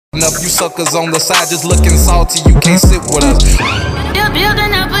Enough you suckers on the side just looking salty, you can't sit with us.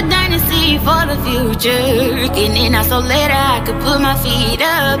 Building up a dynasty for the future. Getting in out so later I could put my feet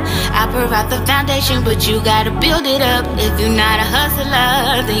up. I provide the foundation, but you gotta build it up. If you're not a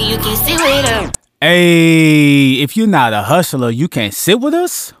hustler, then you can't sit with us. Hey, if you're not a hustler, you can't sit with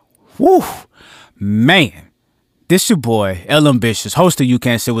us? Woo, man. This your boy, L Ambitious, host of You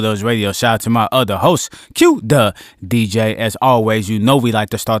Can't Sit With Us Radio. Shout out to my other host, Q the DJ. As always, you know we like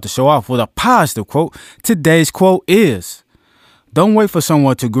to start the show off with a positive quote. Today's quote is, "Don't wait for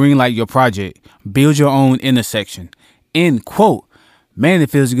someone to greenlight your project. Build your own intersection." End quote. Man, it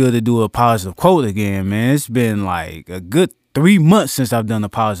feels good to do a positive quote again, man. It's been like a good 3 months since I've done a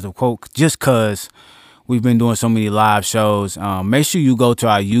positive quote, just because we've been doing so many live shows. Make sure you go to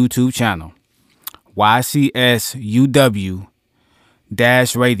our YouTube channel,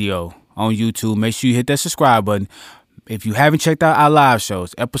 YCSUW-radio on YouTube. Make sure you hit that subscribe button. If you haven't checked out our live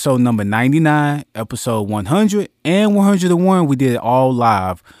shows, episode number 99, episode 100, and 101, we did all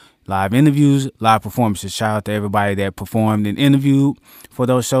live interviews, live performances. Shout out to everybody that performed and interviewed for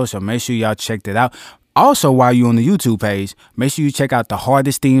those shows, so make sure y'all check that out. Also, while you're on the YouTube page, make sure you check out the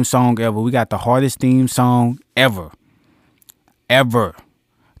hardest theme song ever. We got the hardest theme song ever.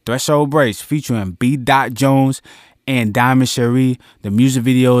 Threshold Brace featuring B. Jones and Diamond Cherie. The music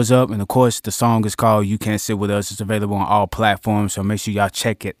video is up, and of course the song is called You Can't Sit With Us. It's available on all platforms, so make sure y'all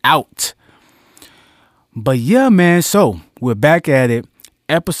check it out. But yeah, man, so we're back at it.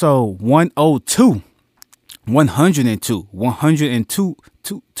 Episode 102. 102. 102.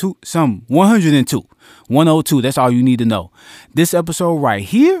 That's all you need to know. This episode right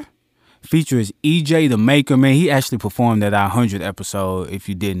here features EJ the Maker, man. He actually performed at our 100th episode, if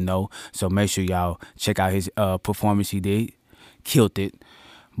you didn't know. So make sure y'all check out his performance he did. Killed it.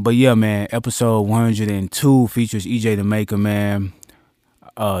 But yeah, man, episode 102 features EJ the Maker, man.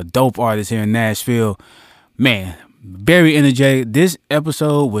 Dope artist here in Nashville. Man, very energetic. This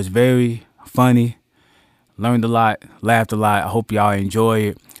episode was very funny. Learned a lot, laughed a lot. I hope y'all enjoy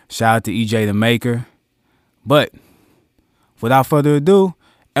it. Shout out to EJ the Maker. But without further ado,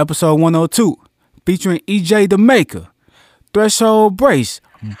 episode 102, featuring EJ the Maker, Threshold Brace,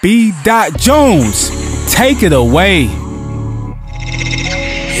 B. Jones. Take it away.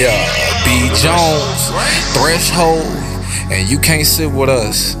 Yeah, B. Jones, Threshold, and you can't sit with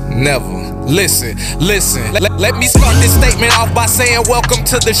us. Never. Listen. Let me start this statement off by saying welcome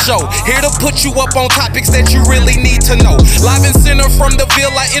to the show. Here to put you up on topics that you really need to know. Live and center from the Ville,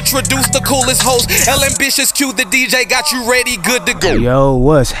 I introduce the coolest host. L Ambitious Q the DJ got you ready, good to go. Yo,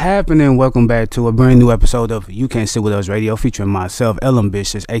 what's happening? Welcome back to a brand new episode of You Can't Sit With Us Radio, featuring myself, L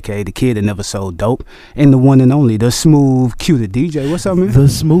Ambitious, aka the kid that never sold dope, and the one and only, the smooth Q the DJ. What's up, man? The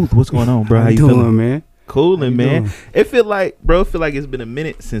smooth. What's going on, bro? How you doing, man? Coolin', man. It feel like it's been a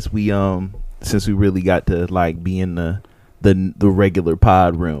minute since we really got to like be in the regular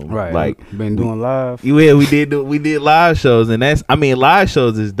pod room. Right. Like been doing live. Yeah, we did live shows, and live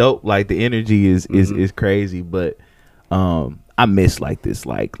shows is dope. Like the energy is crazy, but I miss like this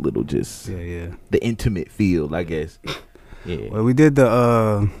like little just the intimate feel, I guess. Yeah. Well, we did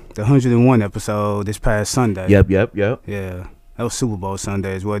the 101 episode this past Sunday. Yep. Yeah. That was Super Bowl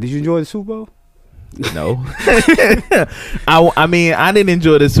Sunday as well. Did you enjoy the Super Bowl? No. I mean, I didn't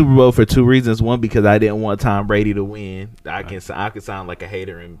enjoy the Super Bowl for two reasons. One, because I didn't want Tom Brady to win. I could sound like a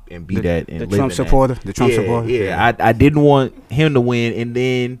hater and be that. And the Trump supporter. The Trump supporter. Yeah. I didn't want him to win, and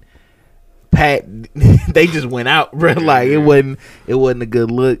then Pat, they just went out, bro. Like it wasn't a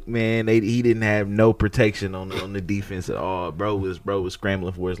good look, man. He didn't have no protection on the defense at all. Bro was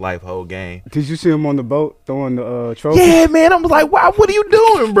scrambling for his life whole game. Did you see him on the boat throwing the trophy? Yeah, man. I was like, wow, what are you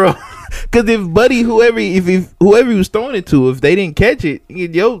doing, bro? Because if Buddy, whoever he was throwing it to, if they didn't catch it,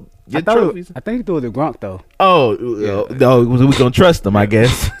 I think he threw it to Gronk though. Oh, no, we gonna trust them, I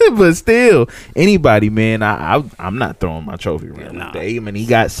guess. But still, anybody, man, I'm not throwing my trophy around. Yeah, I mean, he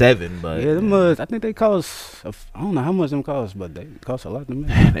got 7, but yeah, I think they cost. I don't know how much them cost, but they cost a lot to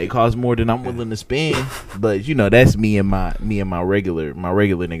me. They cost more than I'm willing to spend. But that's me and my regular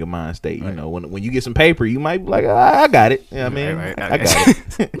nigga mind state. You know, when you get some paper, you might be like, I got it. Yeah, you know I got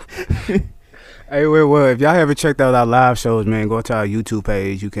it. Hey, well, if y'all haven't checked out our live shows, man, go to our YouTube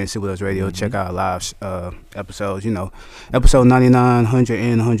page. You Can't Sit With Us Radio. Check out our live episodes. You know, episode 99, 100,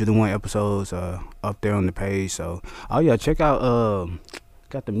 and 101 episodes up there on the page. So, check out.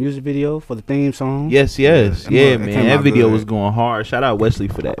 Got the music video for the theme song. Yes. Yeah, man. That video was going hard. Shout out Wesley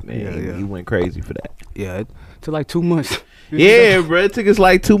for that, man. Yeah. He went crazy for that. Yeah, it took like 2 months. Yeah, bro. It took us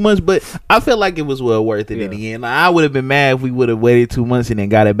like 2 months, but I felt like it was well worth it in Yeah. the end. Like, I would have been mad if we would have waited 2 months and then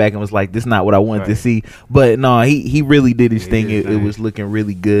got it back and was like, "This is not what I wanted to Right. see." But no, he really did his He thing. did his It thing. was looking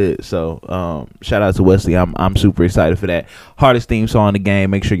really good. So shout out to Wesley. I'm super excited for that. Hardest theme song in the game.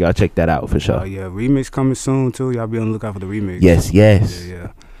 Make sure y'all check that out for sure. Oh yeah, remix coming soon too. Y'all be on the lookout for the remix. Yes, yes. Yeah.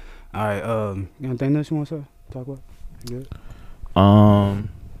 All right. You got anything else you want to talk about? You good?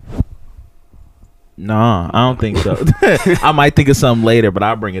 Nah, I don't think so. I might think of something later, but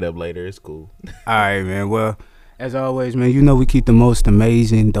I'll bring it up later. It's cool. All right, man. Well, as always, man, you know we keep the most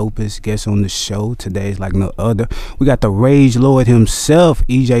amazing, dopest guests on the show. Today's like no other. We got the Rage Lord himself,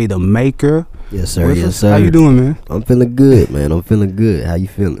 EJ the Maker. Yes, sir. with Yes, us. sir. How you doing, man? I'm feeling good, man. I'm feeling good. How you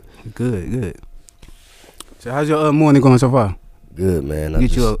feeling? Good. So how's your morning going so far? Good, man.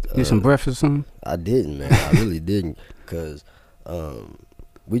 Get some breakfast or something? I didn't, man. I really didn't, cause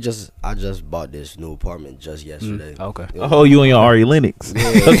I just bought this new apartment just yesterday. Okay. Oh, you and your Ari Lennox.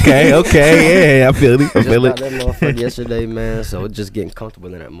 Yeah. okay. Yeah, I feel it. I Just feel got it. that motherfucker yesterday, man. So it's just getting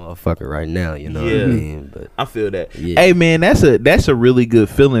comfortable in that motherfucker right now. You know what Yeah. I mean? But I feel that. Yeah. Hey man, that's a really good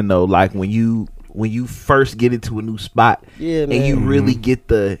feeling though. Like when you first get into a new spot yeah, man. and you really get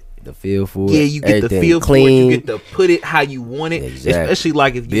the feel for it. you get the everything feel clean. for it. You get to put it how you want it. Exactly. Especially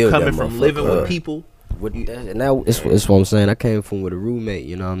like if you Build coming that from motherfucker living with up. people. And now it's what I'm saying. I came from with a roommate,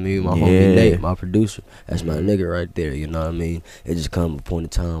 you know what I mean? My Yeah. homie Nate, my producer. That's my nigga right there, you know what I mean? It just come a point in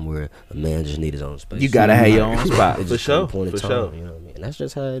time where a man just need his own space. You gotta have your own spot It for just come sure. a point in For time, sure. you know what I mean? And that's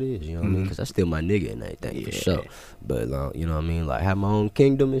just how it is, you know what I mean? Because that's still my nigga and everything, for sure. But, you know what I mean? Like, have my own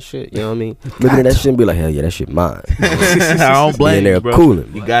kingdom and shit, you know what I mean? Looking at that shit and be like, hell yeah, that shit mine. I don't blame there you, bro. cooling,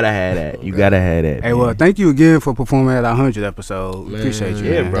 You bro. gotta have that. You gotta have that. Hey, well, thank you again for performing at our 100th episode. We appreciate you,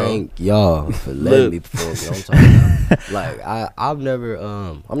 Yeah, man. bro. Thank y'all for letting Look. me perform. You know what I'm talking about? Like I've never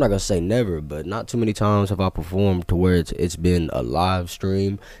I'm not gonna say never, but not too many times have I performed to where it's been a live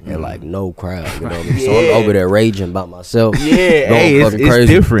stream and like no crowd. You know what I mean? So Yeah. I'm over there raging by myself. Yeah, going hey, fucking it's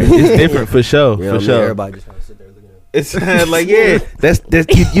crazy. different. It's different for sure. You know For what I mean? sure. Everybody just wanna sit there looking at me. It's like, yeah,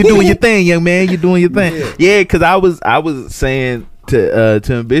 that's you doing your thing, young man. You doing your thing. Yeah, because I was saying to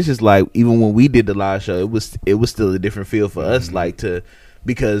Ambitious, like even when we did the live show, it was still a different feel for us, like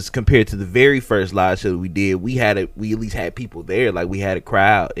because compared to the very first live show we did, we at least had people there, like we had a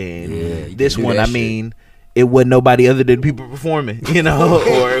crowd, and you this can do one, that I shit. mean. It wasn't nobody other than people performing, you know,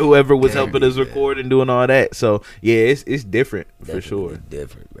 or whoever was helping us record and doing all that. So yeah, it's different for sure. Definitely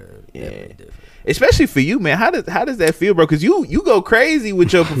different, man. Yeah. Definitely different. Especially for you, man. How does that feel, bro? Because you go crazy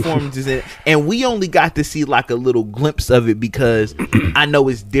with your performances, and we only got to see like a little glimpse of it because I know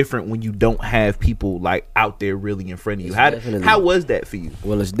it's different when you don't have people like out there really in front of you. It's How was that for you?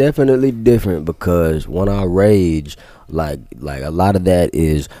 Well, it's definitely different because when I rage, like a lot of that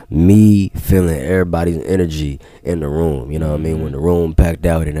is me feeling everybody's energy in the room. You know what I mean? When the room packed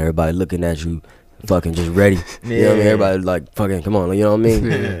out and everybody looking at you, fucking just ready. You know what I mean? Everybody like fucking come on. You know what I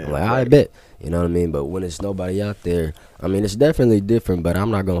mean? I'm like, I bet. You know what I mean? But when it's nobody out there, I mean, it's definitely different. But I'm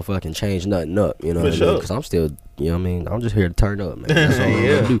not gonna fucking change nothing up. You know what I mean? Because I'm still, you know what I mean? I'm just here to turn up, man. That's all I'm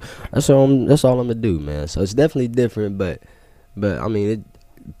gonna do. That's all I'm gonna do, man. So it's definitely different. But I mean,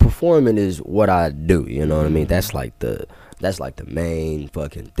 performing is what I do. You know what I mean? That's like the main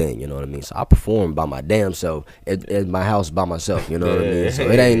fucking thing. You know what I mean? So I perform by my damn self at my house by myself. You know what I mean? So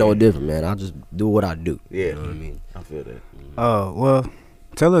it ain't no different, man. I just do what I do. Yeah, You know what I mean? I feel that. Well,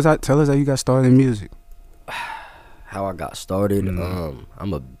 tell us how you got started in music. How I got started,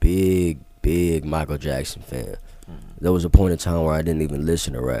 I'm a big Michael Jackson fan. There was a point in time where I didn't even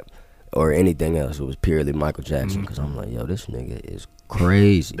listen to rap or anything else. It was purely Michael Jackson because I'm like, yo, this nigga is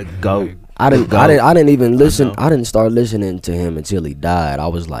crazy. The GOAT. I didn't even listen. I didn't start listening to him until he died. I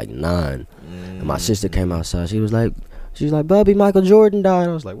was like 9, and my sister came outside. She was like, Bubby, Michael Jordan died.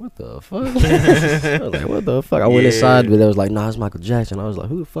 I was like, what the fuck? I was like, what the fuck? I went inside, but they was like, nah, it's Michael Jackson. I was like,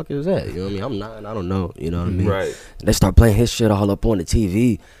 who the fuck is that? You know what I mean? I'm 9. I don't know. You know what I mean? Right. And they start playing his shit all up on the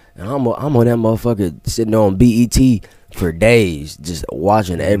TV, and I'm on that motherfucker sitting on BET for days, just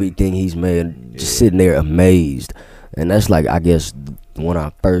watching everything he's made, just sitting there amazed. And that's like, I guess, when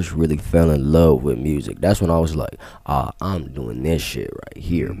I first really fell in love with music. That's when I was like, I'm doing this shit right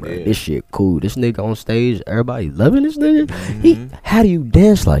here, bro. This shit cool. This nigga on stage, everybody loving this nigga. How do you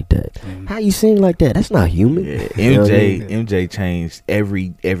dance like that? How you sing like that? That's not human. Yeah, You know what I mean? MJ changed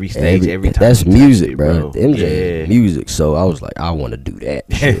every stage, every time. That's he touched music, it, bro. MJ is music. So I was like, I want to do that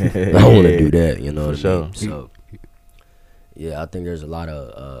shit. I want to do that. You know what I mean? sure. So yeah, I think there's a lot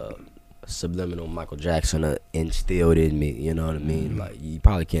of subliminal Michael Jackson instilled in me. You know what I mean? Like you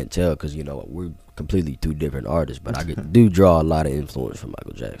probably can't tell because you know we're completely two different artists, but I do draw a lot of influence from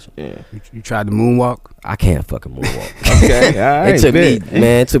Michael Jackson. Yeah. You tried to moonwalk? I can't fucking moonwalk. Okay. All right. It took me,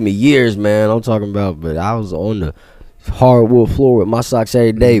 man. It took me years, man. I'm talking about, but I was on the hardwood floor with my socks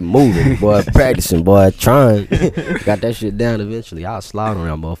every day, moving, boy, practicing, boy, trying. Got that shit down eventually. I'll slide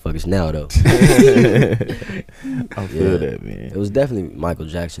around motherfuckers now, though. I feel that, man. It was definitely Michael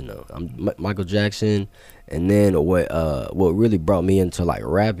Jackson, though. Michael Jackson, and then what really brought me into like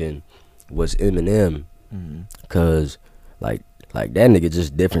rapping was Eminem, cause like that nigga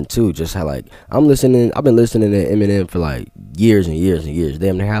just different too. Just how like I've been listening to Eminem for like years and years and years,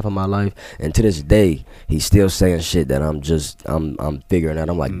 damn near half of my life, and to this day he's still saying shit that I'm figuring out.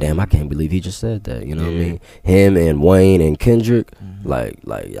 I'm like, damn, I can't believe he just said that. You know what I mean? Him and Wayne and Kendrick, like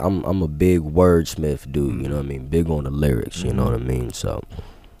I'm a big wordsmith dude. You know what I mean? Big on the lyrics. You know what I mean? So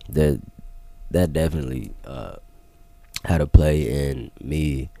that definitely had a play in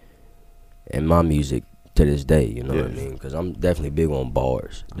me and my music to this day, you know what I mean? Because I'm definitely big on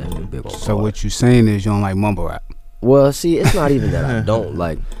bars. Definitely big on So bars. what you saying is you don't like mumble rap? Well, see, it's not even that I don't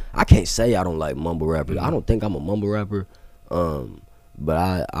like. I can't say I don't like mumble rappers. I don't think I'm a mumble rapper.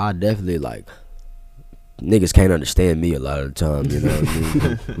 But I definitely like. Niggas can't understand me a lot of the time, you know what I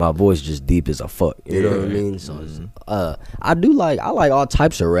mean? My voice just deep as a fuck, you know what I mean? So it's, I like all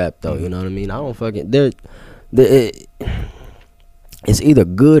types of rap though, you know what I mean? I don't fucking it's either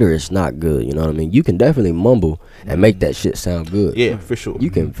good or it's not good, you know what I mean? You can definitely mumble and make that shit sound good. Yeah, for sure.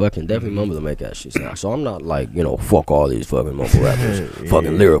 You can fucking definitely mumble and make that shit sound. So I'm not like, you know, fuck all these fucking mumble rappers,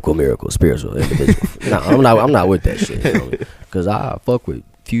 fucking lyrical, miracle, spiritual, individual. Nah, I'm not with that shit, you know? Cause I fuck with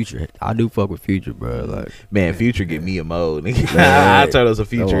Future. I do fuck with Future, bro. Like, man, Future get me a mode. I turn us a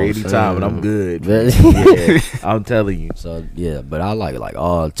Future anytime and I'm good. Yeah, I'm telling you. So yeah, but I like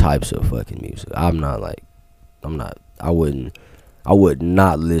all types of fucking music. I would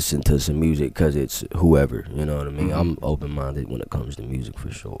not listen to some music because it's whoever, you know what I mean? I'm open-minded when it comes to music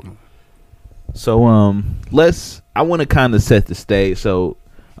for sure. So I want to kind of set the stage. So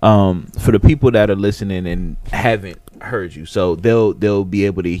for the people that are listening and haven't heard you, so they'll be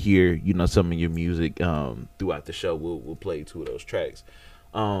able to hear, you know, some of your music throughout the show. We'll play 2 of those tracks.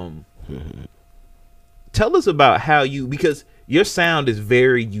 Tell us about how because your sound is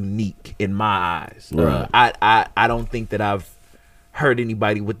very unique in my eyes. Right. I don't think that I've heard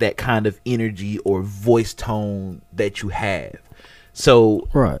anybody with that kind of energy or voice tone that you have. So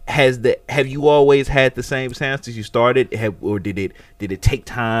right. Have you always had the same sound since you started, or did it take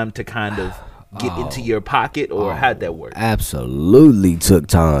time to kind of get into your pocket, or how'd that work? Absolutely took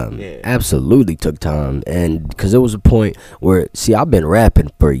time. Yeah. Absolutely took time, and because there was a point where, see, I've been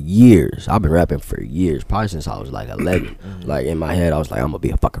rapping for years, probably since I was like 11. Like in my head I was like, I'm gonna be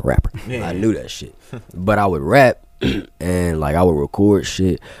a fucking rapper. I knew that shit. But I would rap and like I would record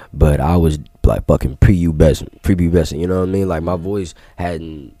shit, but I was like fucking prepubescent, you know what I mean? Like my voice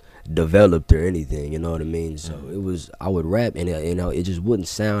hadn't developed or anything, you know what I mean? So I would rap and it just wouldn't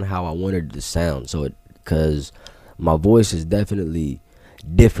sound how I wanted it to sound. So because my voice is definitely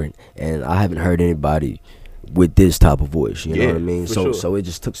different, and I haven't heard anybody with this type of voice, you know what I mean? So it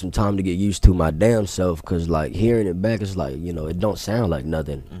just took some time to get used to my damn self, because like hearing it back, it's like, you know, it don't sound like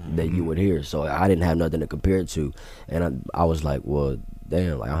nothing that you would hear. So I didn't have nothing to compare it to, and I was like, well,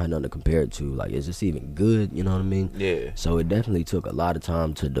 damn, like I had nothing to compare it to. Like, is this even good? You know what I mean? Yeah. So it definitely took a lot of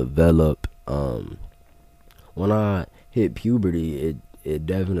time to develop. When I hit puberty, it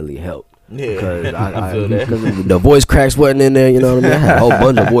definitely helped. Yeah, because I feel that. Because the voice cracks wasn't in there, you know what I mean? I had a whole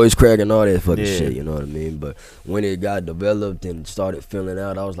bunch of voice crack and all that fucking shit, you know what I mean? But when it got developed and started filling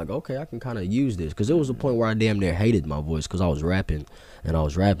out, I was like, okay, I can kind of use this. Because there was a point where I damn near hated my voice, because I was rapping and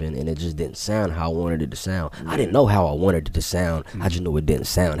it just didn't sound how I wanted it to sound. I didn't know how I wanted it to sound. I just knew it didn't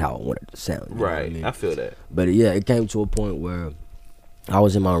sound how I wanted it to sound. You know what I mean? I feel that. But yeah, it came to a point where I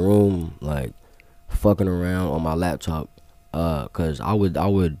was in my room, like, fucking around on my laptop, because I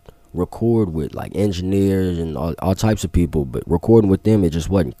would record with like engineers and all types of people, but recording with them, it just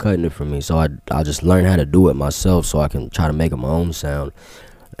wasn't cutting it for me. So I just learned how to do it myself, so I can try to make it my own sound.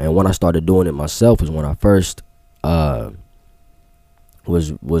 And when I started doing it myself is when I first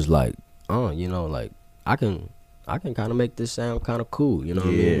was like, oh, you know, like I can kind of make this sound kind of cool, you know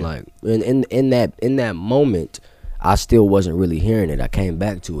what I mean? Like in that moment, I still wasn't really hearing it. I came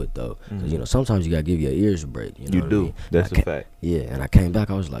back to it though, because you know, sometimes you gotta give your ears a break. You know what I mean? That's a fact. Yeah, and I came back.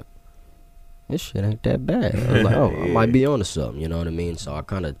 I was like, this shit ain't that bad. I was like, oh, I might be onto something. You know what I mean? So I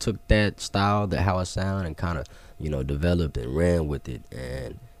kind of took that style, that how I sound, and kind of, you know, developed and ran with it,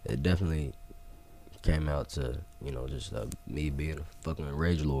 and it definitely came out to, you know, just me being a fucking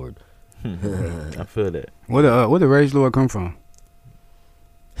rage lord. I feel that. Where the Rage Lord come from?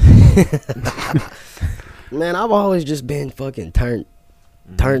 Man, I've always just been fucking turned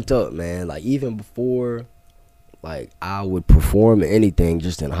up, man. Like even before, like I would perform anything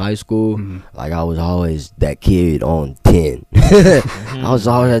just in high school. Like I was always that kid on 10. I was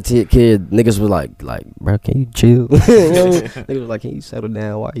always that kid. Niggas was like, bro, can you chill? You know what I mean? Niggas was like, can you settle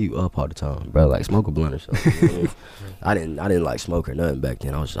down? Why are you up all the time, bro? Like smoke a blunt or something. You know what I mean? I didn't like smoke or nothing back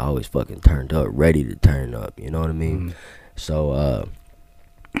then. I was always fucking turned up, ready to turn up. You know what I mean? So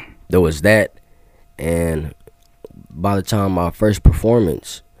there was that, and by the time my first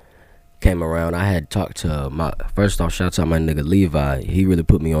performance came around, I had talked to first off, shout out my nigga Levi. He really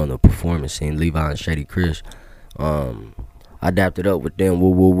put me on the performance scene, Levi and Shady Chris. I adapted up with them,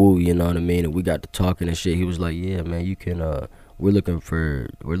 woo, you know what I mean? And we got to talking and shit. He was like, yeah, man, you can, we're looking for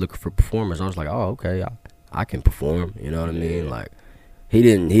performers. I was like, oh, okay, I can perform, you know what I mean? Like, he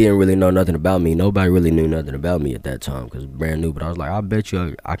didn't really know nothing about me. Nobody really knew nothing about me at that time because brand new. But I was like, I bet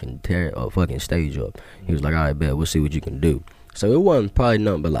you I can tear a fucking stage up. He was like, all right, bet, we'll see what you can do. So it wasn't probably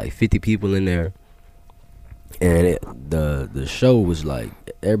nothing but like 50 people in there. And the show was like,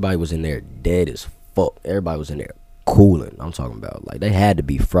 everybody was in there dead as fuck. Everybody was in there cooling. I'm talking about like they had to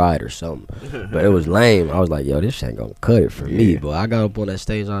be fried or something. But it was lame. I was like, yo, this shit ain't gonna cut it for me. But I got up on that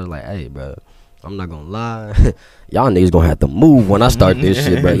stage. I was like, hey, bro, I'm not gonna lie. Y'all niggas gonna have to move when I start this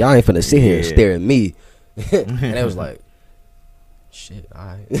shit, bro. Y'all ain't finna sit here and stare at me. And it was like, shit,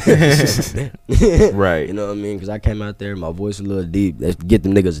 alright. Right. You know what I mean? Because I came out there, my voice a little deep. Let's get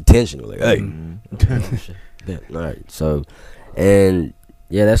them niggas' attention. Like, hey. Alright, so, and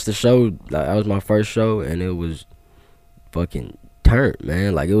yeah, that's the show. Like, that was my first show, and it was fucking turned,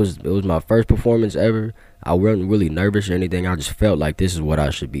 man. Like, it was my first performance ever. I wasn't really nervous or anything. I just felt like this is what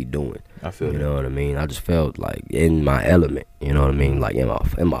I should be doing. I feel you know what I mean? I just felt like in my element. You know what I mean? Like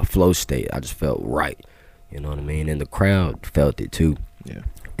in my flow state. I just felt right. You know what I mean? And the crowd felt it too. Yeah.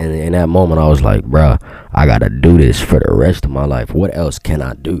 And in that moment, I was like, bruh, I gotta do this for the rest of my life. What else can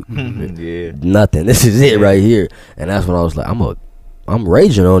I do? Yeah. Nothing. This is it right here. And that's when I was like, I'm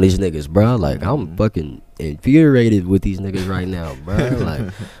raging on these niggas, bro. Like, I'm fucking infuriated with these niggas right now, bro. Like,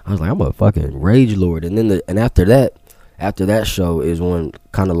 I was like, I'm a fucking rage lord. And then after that show is when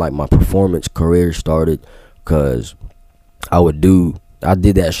kind of like my performance career started, cause I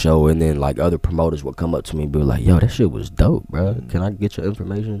did that show, and then like other promoters would come up to me and be like, yo, that shit was dope, bro. Can I get your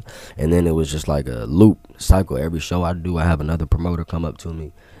information? And then it was just like a loop cycle. Every show I do, I have another promoter come up to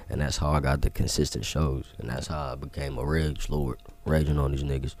me. And that's how I got the consistent shows. And that's how I became a rage lord, raging on these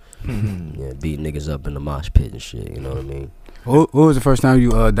niggas. Yeah, beat niggas up in the mosh pit and shit, you know what I mean? What was the first time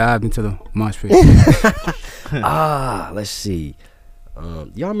you dived into the mosh pit? Let's see.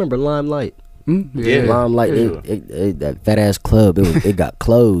 Y'all remember Limelight? Yeah. Limelight, that fat ass club, it got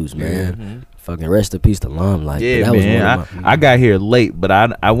closed, man. Fucking rest in peace to Limelight. Yeah, that man. Was I got here late, but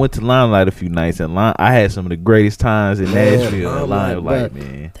I went to Limelight a few nights, and I had some of the greatest times in Nashville. Limelight,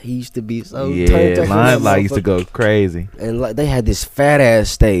 man. They used to be so turned up. Limelight used to go crazy. And like they had this fat ass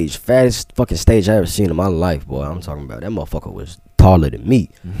stage, fattest fucking stage I ever seen in my life, boy. I'm talking about that motherfucker was taller than me.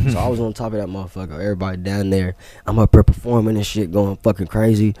 So I was on top of that motherfucker. Everybody down there. I'm up there performing and shit, going fucking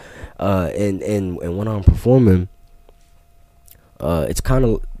crazy. And when I'm performing, it's kind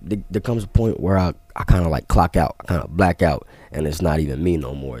of there comes a point where I kind of like clock out, I kind of black out, and it's not even me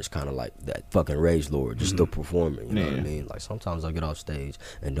no more. It's kind of like that fucking rage lord just still performing. You know what I mean? Like sometimes I get off stage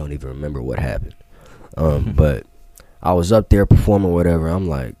and don't even remember what happened. But I was up there performing whatever. I'm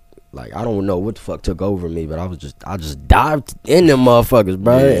like I don't know what the fuck took over me, but I just dived in them motherfuckers,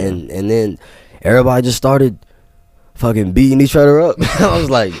 bro. Yeah. And then everybody just started fucking beating each other up. I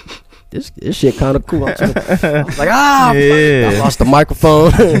was like, this shit kind of cool. I was like, I lost the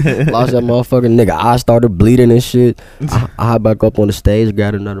microphone. Lost that motherfucking nigga. I started bleeding and shit. I hopped back up on the stage,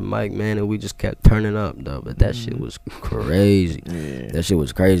 got another mic, man, and we just kept turning up, though. But that shit was crazy. Yeah. That shit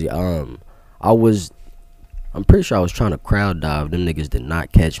was crazy. I'm pretty sure I was trying to crowd dive. Them niggas did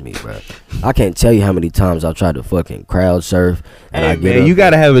not catch me, bro. I can't tell you how many times I tried to fucking crowd surf. And man, you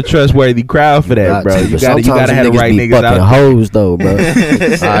gotta have a trustworthy crowd for that, bro. You gotta have the right niggas out. Hoes though, bro. All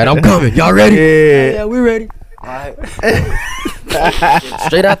right, I'm coming. Y'all ready? Yeah, we ready. All right.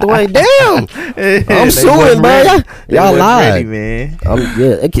 Straight out the way. Damn. I'm suing, bro. Y'all lied, man.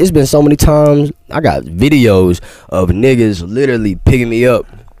 It's been so many times. I got videos of niggas literally picking me up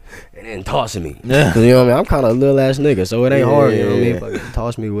and tossing me. Cause you know what I mean? I'm kind of a little ass nigga, so it ain't hard, you know what I mean? Fucking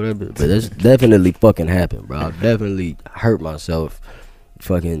toss me, whatever. But that's definitely fucking happened, bro. I definitely hurt myself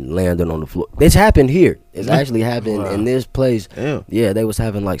fucking landing on the floor. It's happened here. It's actually happened in this place. Yeah, they was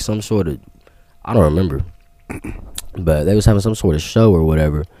having like some sort of, I don't remember, but they was having some sort of show or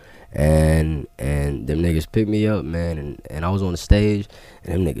whatever. and them niggas picked me up, man, and I was on the stage,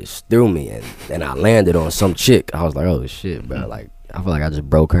 and them niggas threw me, and I landed on some chick. I was like, oh shit, bro, like I feel like I just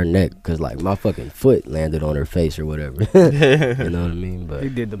broke her neck because like my fucking foot landed on her face or whatever. You know what I mean? But He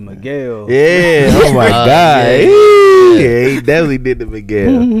did the Miguel. Yeah. Oh my god. Yeah, he definitely did the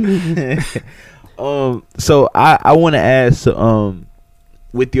Miguel. So I want to ask,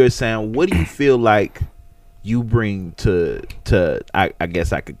 with your sound, what do you feel like you bring to I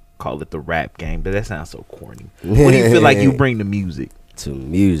guess I could call it the rap game, but that sounds so corny. What do you feel like you bring to music? To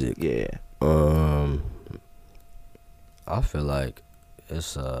music, Yeah. I feel like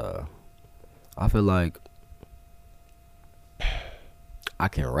it's I feel like I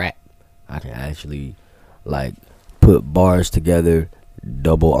can rap. I can actually like put bars together,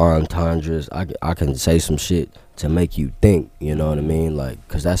 double entendres. I can say some shit to make you think, you know what I mean? Like,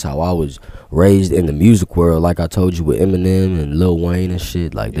 cause that's how I was raised in the music world. Like I told you with Eminem and Lil Wayne and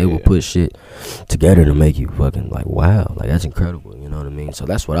shit. Like they would put shit together to make you fucking like, wow, like that's incredible. You know what I mean? So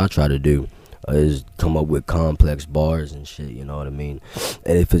that's what I try to do. Is come up with complex bars and shit, you know what I mean?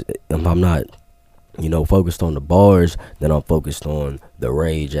 And if I'm not, you know, focused on the bars, then I'm focused on the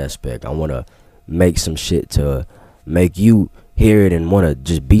rage aspect. I want to make some shit to make you hear it and want to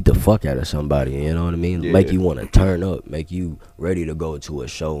just beat the fuck out of somebody, you know what I mean? Yeah. Make you want to turn up, make you ready to go to a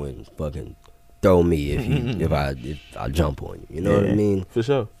show and fucking throw me if I jump on you, you know what I mean? For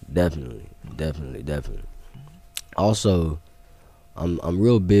sure. Definitely. Also, I'm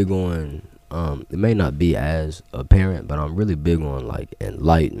real big on it may not be as apparent, but I'm really big on like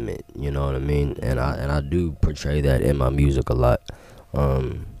enlightenment, you know what I mean? And I do portray that in my music a lot.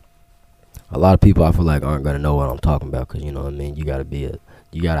 A lot of people I feel like aren't gonna know what I'm talking about, cause you know what I mean. You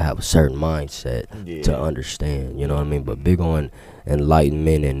gotta have a certain mindset to understand, you know what I mean. But big on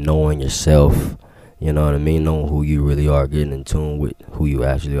enlightenment and knowing yourself, you know what I mean. Knowing who you really are, getting in tune with who you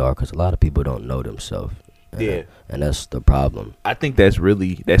actually are, cause a lot of people don't know themselves. And that's the problem. I think that's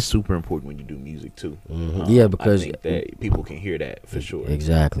super important when you do music too. Yeah, because I think that people can hear that for sure.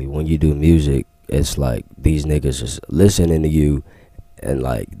 Exactly. When you do music, it's like these niggas just listening to you, and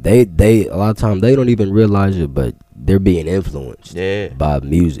like they a lot of time they don't even realize it, but they're being influenced by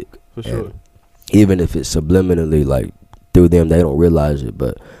music. For sure. And even if it's subliminally like through them, they don't realize it.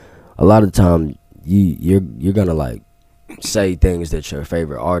 But a lot of time you're gonna like say things that your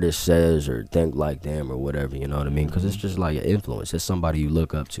favorite artist says or think like them or whatever, you know what I mean? Because it's just like an influence. It's somebody you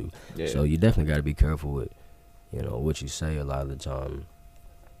look up to. So you definitely got to be careful with, you know, what you say a lot of the time,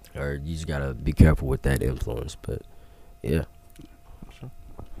 or you just got to be careful with that influence. But yeah.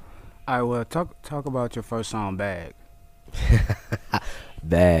 All right, well, talk about your first song, Bag.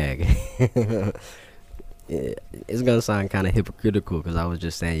 Bag. Yeah, it's gonna sound kind of hypocritical because I was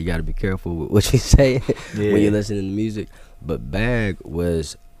just saying you gotta be careful with what you say when you're listening to music. But Bag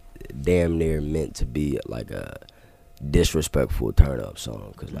was damn near meant to be like a disrespectful turn up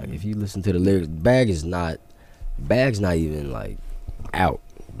song. Cause like if you listen to the lyrics, Bag's not even like out.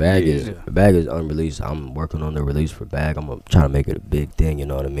 Bag is unreleased. I'm working on the release for Bag. I'm trying to make it a big thing. You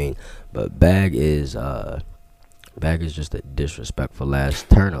know what I mean? But Bag is just a disrespectful ass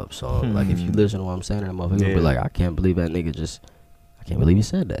turn up song. Like if you listen to what I'm saying, that motherfucker will be like, I can't believe that nigga I can't believe he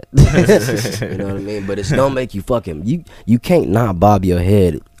said that. You know what I mean? But it's gonna make you fucking you can't not bob your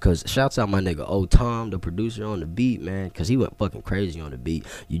head. Cause shouts out my nigga Tom, the producer on the beat, man, cause he went fucking crazy on the beat.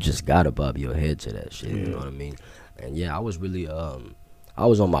 You just gotta bob your head to that shit. You know what I mean? And yeah, I was really I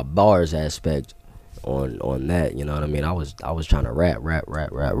was on my bars aspect on that, you know what I mean? I was trying to rap,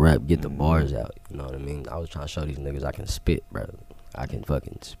 get the bars out, you know what I mean? I was trying to show these niggas I can spit, bro. I can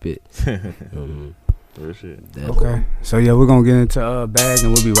fucking spit. Real shit. Okay, so yeah, we're gonna get into Bag,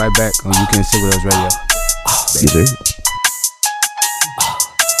 and we'll be right back on You Can't Sit With Us Radio.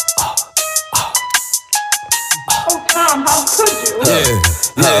 Oh, Tom, how could you?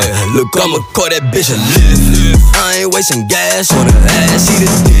 Yeah, look, I'ma call that bitch a lift. I ain't wasting gas on her ass, eat a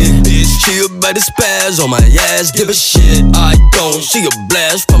dick, bitch. She about to spaz on my ass, give a shit. I don't, she a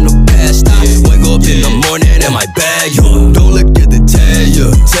blast from the past. I wake up in the morning in my bag, yo. Don't look at the tag,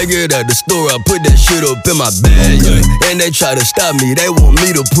 yeah. Take it at the store, I put that shit up in my bag, yeah. And they try to stop me, they want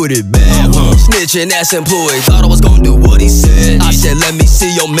me to put it back. Snitching ass employee, thought I was gonna do what he said. I said, let me see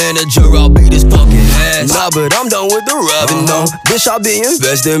your manager, I'll beat his fucking ass. Nah, but I'm done with the robbing, though. Bitch, I'll be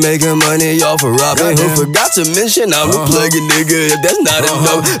investing, making money off of robbing. Who forgot to mention I'm a plugging nigga, if that's not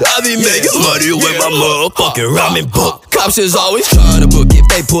enough. I be making money with my motherfucking rhyming book. Cops is always trying to book. If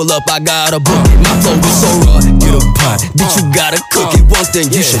they pull up, I gotta book it. My flow is so raw, get a pot. Bitch, you gotta cook it. One thing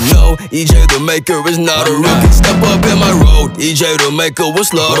you should know, EJ the Maker is not a rookie. Step up in my road, EJ the Maker will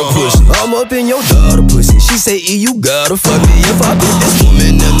slaughter pussy. I'm up in your daughter pussy. She say, E, you gotta fuck me. If I beat this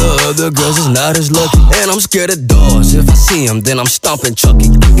woman, And the other girls is not as lucky. And I'm scared of dogs. If I see him, then I'm stomping Chucky.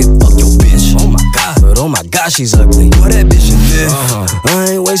 I can fuck your bitch. Oh my god, but oh my god, she's ugly. What that bitch in there?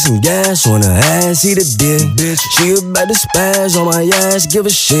 I ain't wasting gas on her ass, eat a dick. Bitch, she about to spaz on my ass, give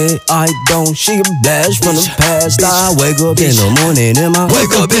a shit. I don't, she a blast from the past. I wake up in the morning in my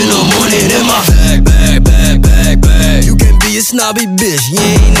bag. You can be a snobby bitch, you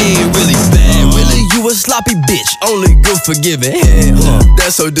ain't even really bad. Really, you a sloppy bitch, only good for giving head.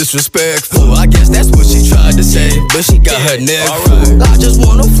 That's so disrespectful. I guess that's what she tried to say, but she got her neck full. I just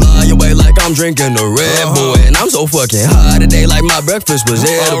wanna fly away like I'm drinking a Red Bull, and I'm so fucking high today, like my breakfast was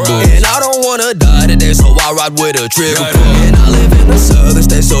edible. And I don't wanna die today, so I ride with a trigger pull. And I live in the southern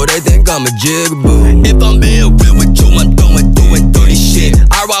state, so they think I'm a jigaboo. If I'm being real with you, I'm doing dirty shit.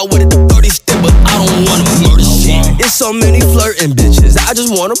 I ride with it the 30 step, but I don't wanna murder shit. It's so many flirting bitches, I just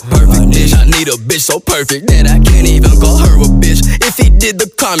want a perfect bitch. I need a bitch so perfect that I can't even call her a bitch. If he did the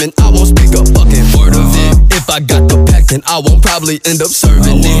comment, I won't speak a fucking word of it. If I got the pack, then I won't probably end up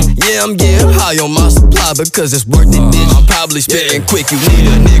serving it. Yeah, I'm getting high on my supply because it's worth it, bitch. I'm probably spitting quick, you need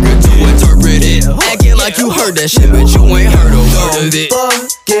a nigga to interpret it. Acting like you heard that shit, but you ain't heard a word of it.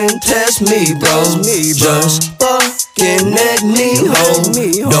 Fucking test me, bro. Just fucking neck me, ho.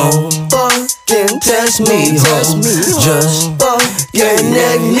 Don't fucking test me, ho. Just fucking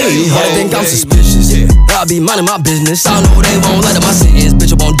neck me, ho. I think I'm suspicious. I'll be minding my business. I know they won't let my sentence.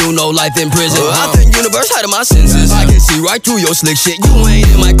 Bitch, I won't do no life in prison. I think universe hiding my senses. I can see right through your slick shit. You ain't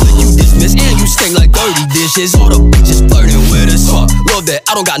in my clique, you dismiss. And you stink like dirty dishes. All the bitches flirting with us. Love that,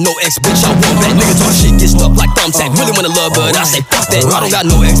 I don't got no ex, bitch. I want that. Nigga talk shit, get stuck like thumbtack. Really wanna love, but I say fuck that. I don't got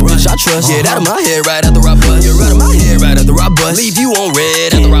no ex, bitch. I trust. Get out of my head right after I bust. You're out of my head right after I bust. Leave you on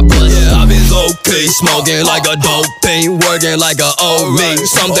red after I bust. I've been okay, smoking like a dope thing, working like a old me.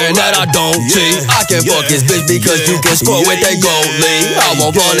 Something that I don't see. I can fuck this bitch because you can score with that goalie. I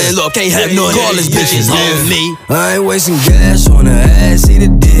won't fall in love, can't have none. Call this bitches on me. I ain't wasting gas on her ass, eat a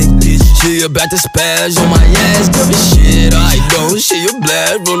dick. She about to spaz on my ass, give a shit. I don't, she a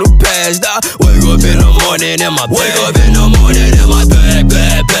blast from the past. I wake up in the morning in my bag,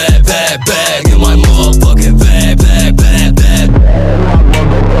 in my motherfucking bag.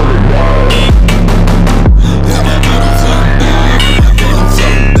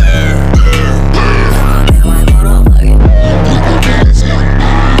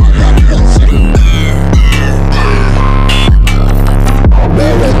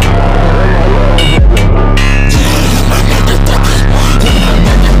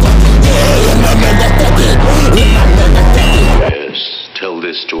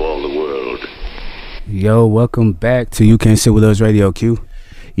 Yo, welcome back to You Can't Sit With Us Radio, Q.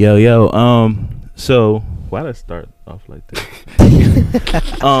 Yo, so why did I start off like that?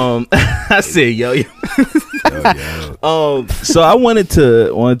 I said yo. So I wanted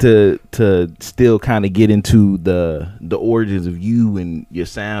to still kind of get into the origins of you and your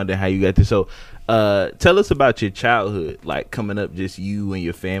sound and how you got this. So tell us about your childhood, like coming up, just you and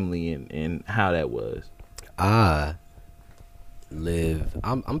your family and how that was. I'm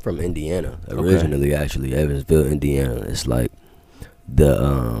from Indiana originally, actually, Evansville, Indiana. It's like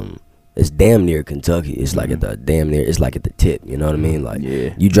it's damn near Kentucky. It's like at the it's like at the tip, you know what I mean? Like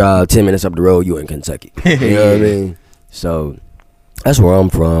you drive 10 minutes up the road, you in Kentucky. You know what I mean? So that's where I'm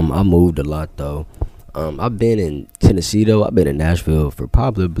from. I moved a lot though. I've been in Tennessee though. I've been in Nashville for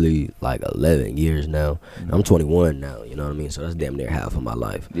probably like 11 years now. I'm 21 now, you know what I mean? So that's damn near half of my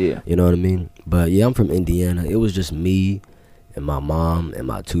life. Yeah. You know what I mean? But yeah, I'm from Indiana. It was just me and my mom and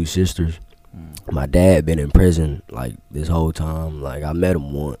my 2 sisters. My dad been in prison like this whole time. Like I met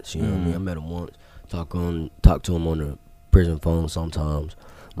him once, you know what I mean? I met him once. Talk to him on the prison phone sometimes.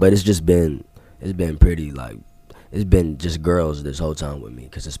 But it's been pretty like, it's been just girls this whole time with me,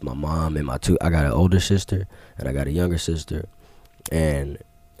 because it's my mom and my 2. I got an older sister and I got a younger sister, and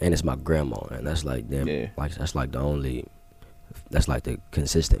it's my grandma, and that's like them. Like that's like the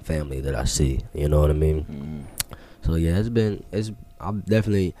consistent family that I see. You know what I mean? So yeah, I've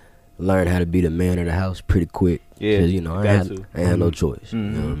definitely learned how to be the man of the house pretty quick. Yeah, cause, you know, I had no choice. You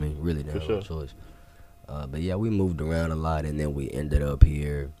know what I mean? Really didn't have no choice. But yeah, we moved around a lot, and then we ended up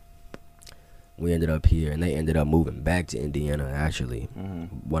here. And they ended up moving back to Indiana actually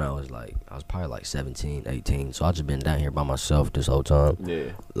when I was probably like 17, 18. So I just been down here by myself this whole time.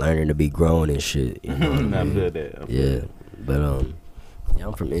 Yeah, learning to be grown and shit. You know what I mean? I feel that. But I'm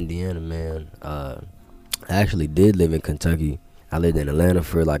from Indiana, man. I actually did live in Kentucky. I lived in Atlanta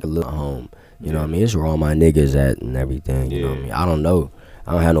for like a little home. You know what I mean? It's where all my niggas at and everything. You know what I mean? I don't know.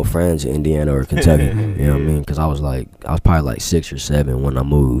 I don't have no friends in Indiana or Kentucky. You know what I mean? Because I was probably like 6 or 7 when I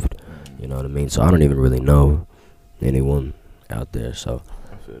moved. You know what I mean? So I don't even really know anyone out there. So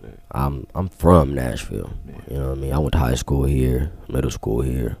feel that. I'm from Nashville. You know what I mean? I went to high school here, middle school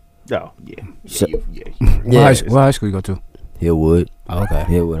here. Oh yeah, So- What high school you go to? Hillwood. Oh, okay.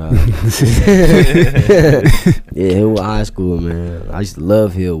 Hillwood High. Yeah, Hillwood High School, man. I used to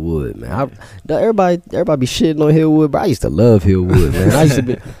love Hillwood, man. Everybody be shitting on Hillwood, but I used to love Hillwood,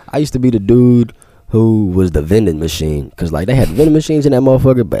 man. I used to be the dude who was the vending machine, cause like they had vending machines in that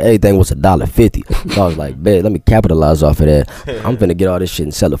motherfucker, but everything was $1.50. So I was like, bet, let me capitalize off of that. I'm finna get all this shit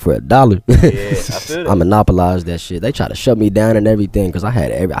and sell it for $1. Yeah, I feel that. I monopolized that shit. They tried to shut me down and everything, cause I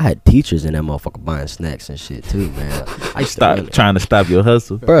had teachers in that motherfucker buying snacks and shit too, man. I used to Trying to stop your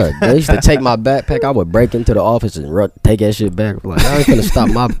hustle. Bruh, they used to take my backpack. I would break into the office and take that shit back. Like, I ain't finna stop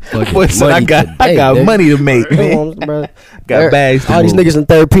my fucking Boy, son, money I got today, money to make, nigga. man. Bruh. Got bags to All these move. niggas in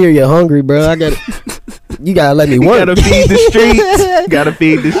third period hungry, bro. You gotta let me You work. gotta feed the streets. Gotta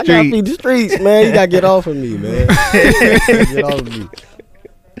feed the I gotta streets. feed the streets, man. You gotta get off of me, man. Get off of me.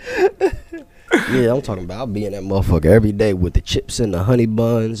 Yeah, I'm talking about I'll be in that motherfucker every day with the chips and the honey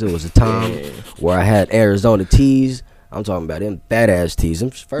buns. It was a time where I had Arizona teas. I'm talking about them fat ass teas.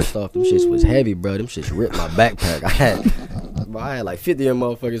 First off, them shits was heavy, bro. Them shits ripped my backpack. I had like 50 of them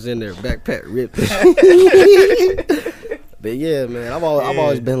motherfuckers in there. Backpack ripped. But yeah, man, I've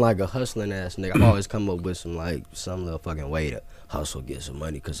always been like a hustling ass nigga. I've always come up with some little fucking way to hustle, get some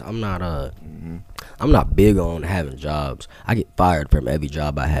money. Cause I'm not big on having jobs. I get fired from every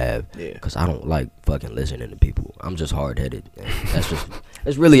job I have. Yeah. Cause I don't like fucking listening to people. I'm just hard headed. That's just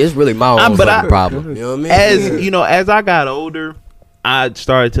it's really my own fucking problem. You know what I mean? As you know, as I got older, I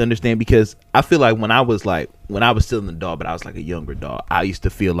started to understand, because I feel like when I was still in the dog, but I was like a younger dog, I used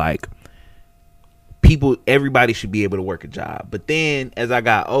to feel like everybody should be able to work a job. But then as I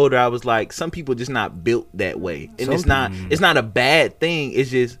got older, I was like, some people just not built that way. And it's not a bad thing. It's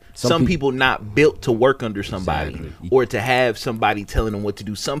just some people not built to work under somebody or to have somebody telling them what to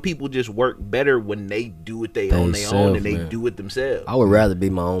do. Some people just work better when they do it on their own and they do it themselves. I would rather be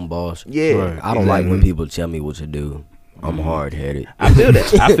my own boss. Yeah. Right. I don't like when people tell me what to do. I'm hard headed. I feel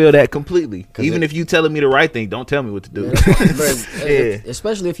that. I feel that completely. Even if you telling me the right thing, don't tell me what to do. Yeah.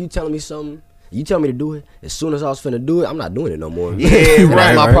 Especially if you telling me something, you tell me to do it. As soon as I was finna do it, I'm not doing it no more. Yeah, right.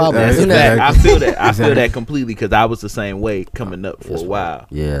 That's my problem. That's Isn't that. that? I feel that. I feel that completely, because I was the same way coming up for a while.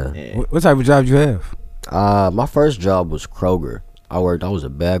 Yeah. What type of job you have? My first job was Kroger. I was a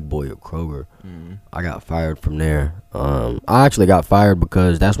bag boy at Kroger. I got fired from there. I actually got fired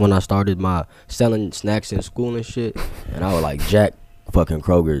because that's when I started my selling snacks in school and shit. And I would like jack fucking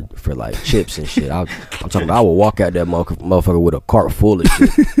Kroger for like chips and shit. I'm talking about I would walk out that motherfucker with a cart full of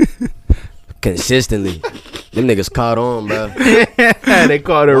shit. Consistently. Them niggas caught on, bro. They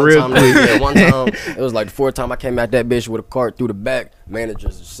caught it real quick. Yeah, one time, it was like the fourth time I came out that bitch with a cart through the back.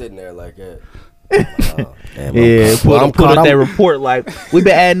 Managers are sitting there like that. Damn, Yeah, put put up that report like, we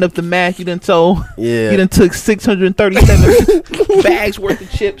been adding up the math. You done took 637 bags worth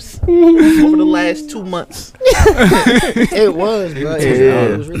of chips over the last 2 months. It was, bro. Yeah.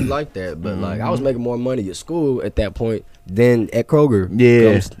 It was really like that. But like, I was making more money at school at that point than at Kroger.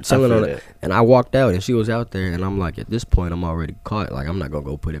 Yeah, selling I on feel it. that. And I walked out, and she was out there, and I'm like, at this point, I'm already caught. Like, I'm not gonna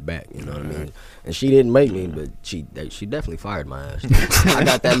go put it back. You know what I mean? And she didn't make me, but she definitely fired my ass. I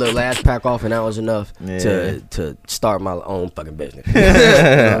got that little ass pack off, and that was enough to start my own fucking business. You know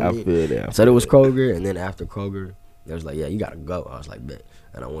what I mean? feel that. So there was Kroger, and then after Kroger, they was like, yeah, you gotta go. I was like, bet.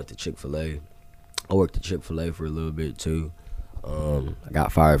 And I went to Chick-fil-A. I worked at Chick-fil-A for a little bit too. I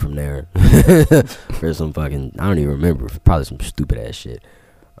got fired from there for some fucking, I don't even remember, probably some stupid ass shit.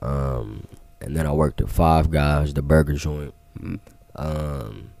 And then I worked at Five Guys, the burger joint.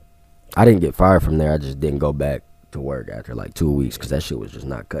 I didn't get fired from there. I just didn't go back to work after like 2 weeks because that shit was just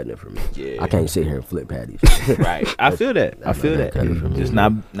not cutting it for me. Yeah. I can't sit here and flip patties. Right. I feel that. I feel not cutting it for that. me. Just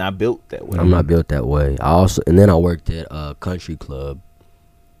not built that way. I'm not built that way. And then I worked at a country club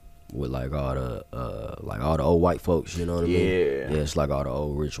with like all the old white folks, you know what I mean? Yeah. Yeah, it's like all the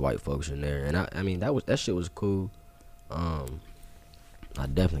old rich white folks in there. And I mean that shit was cool. I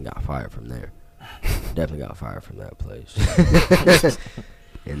definitely got fired from there. Definitely got fired from that place.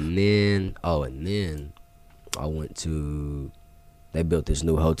 And then I went to, they built this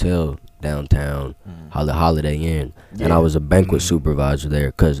new hotel downtown, Holiday Inn, and I was a banquet supervisor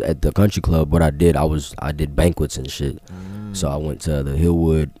there. Cause at the country club, what I did banquets and shit. So I went to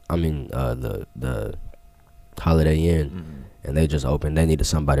the the Holiday Inn, and they just opened. They needed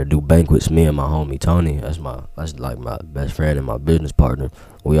somebody to do banquets. Me and my homie Tony, that's like my best friend and my business partner.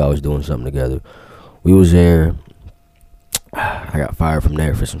 We always doing something together. We was there. I got fired from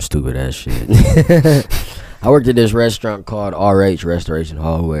there for some stupid ass shit. I worked at this restaurant called RH Restoration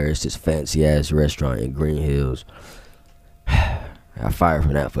Hardware. It's this fancy ass restaurant in Green Hills. I fired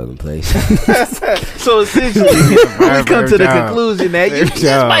from that fucking place. So essentially, we come to the conclusion that you just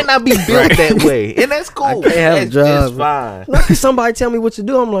might not be built that way, and that's cool. I can't have a That's job. just fine. Not 'cause somebody tell me what to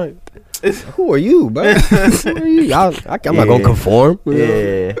do. I'm like, who are you, bro? Who are you? I'm not gonna conform. You know?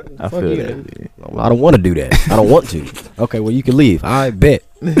 Yeah, I Fuck feel you. that. I don't want to do that. I don't want to. Okay, well you can leave. I bet.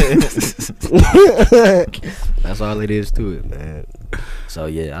 That's all it is to it, man. So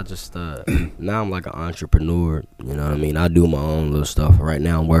yeah, I just now I'm like an entrepreneur. You know what I mean? I do my own little stuff. Right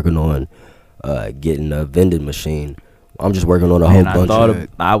now I'm working on getting a vending machine. I'm just working on a whole bunch of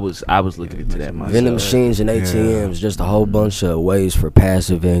I was looking into that myself. vending machines and ATMs. Just a whole bunch of ways for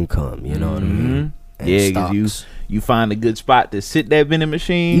passive income. You know what I mean? And Yeah, because stocks. you find a good spot to sit that vending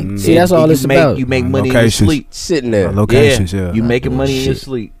machine. See, that's all it's about. You make money in your Locations. sleep. Sitting there. Locations, yeah. You making money in your Shit.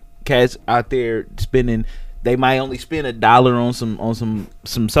 sleep. Cats out there spending. They might only spend $1 on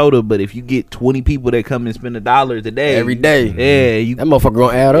some soda, but if you get 20 people that come and spend $1 a day Every day. yeah, you That motherfucker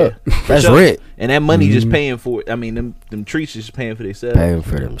gonna add up. That's sure. rent. and that money just paying for it. I mean, them treats just paying for themselves. Paying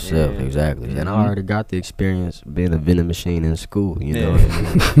for themselves, Yeah. exactly. And I Mhm. already got the experience being a vending machine in school. You know Yeah. what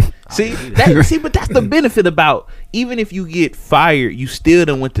I mean? But that's the benefit about even if you get fired, you still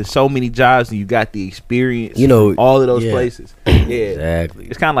done went to so many jobs and you got the experience. You know, all of those yeah. places. Yeah, Exactly.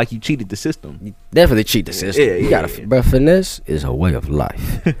 it's kind of like you cheated the system. You definitely cheat the system. Yeah, you yeah, gotta, yeah. but finesse is a way of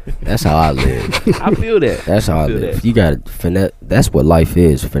life. That's how I live. I feel that. That's how I feel live. that. You got finesse. That's what life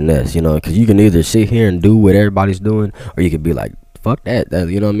is, finesse. You know, because you can either sit here and do what everybody's doing, or you could be like, "Fuck that."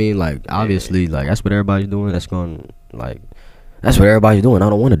 You know what I mean? Like, obviously, like that's what everybody's doing. That's what everybody's doing. I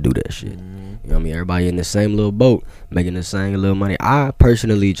don't want to do that shit. You know what I mean? Everybody in the same little boat, making the same little money. I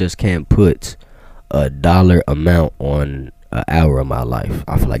personally just can't put a dollar amount on an hour of my life.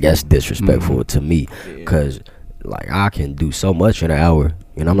 I feel like that's disrespectful to me, because like I can do so much in an hour.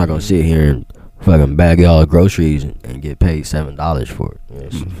 You know, I'm not gonna sit here and fucking bag y'all groceries and get paid $7 for it. You know,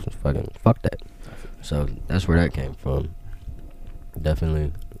 it's fucking fuck that. So that's where that came from.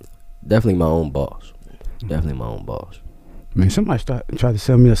 Definitely my own boss. Definitely my own boss. Man, somebody tried to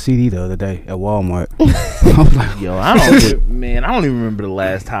sell me a CD the other day at Walmart. I was like, Yo, I don't even remember the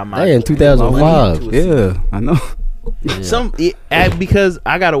last time I. Hey, in 2005. yeah, I know. Because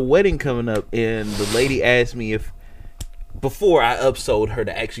I got a wedding coming up, and the lady asked me if before I upsold her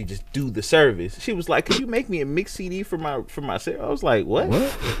to actually just do the service. She was like, "Could you make me a mix CD for myself?" I was like, "What?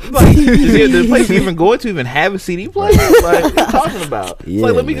 Like, is the place you even going to even have a CD player? Like, what are you talking about?" It's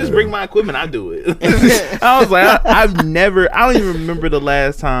like, let me just bring my equipment. I do it. I was like, I don't even remember the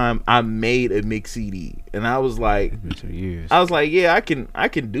last time I made a mix CD. And I was like, Years. yeah, I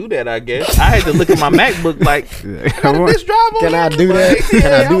can do that. I guess I had to look at my MacBook like, how did this drive on? Can I here? do that? Like,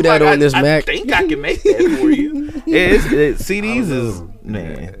 Can I do I'm that like, on this Mac? I think I can make that for you. CDs is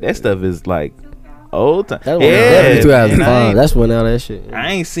man, that stuff is like old time. That was definitely 2005. man, That's when all that shit.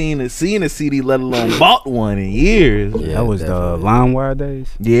 I ain't seen a CD, let alone bought one in years. Yeah, That was definitely. the LimeWire days.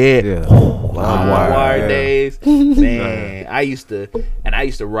 Yeah. Yeah. LimeWire yeah. days. Man, I used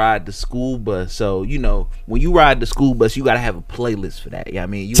to ride the school bus. So, you know, when you ride the school bus, you got to have a playlist for that. Yeah, I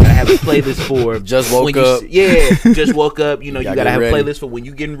mean, you got to have a playlist for Just woke when you up. just woke up. You know, you Gotta got to get have ready. a playlist for when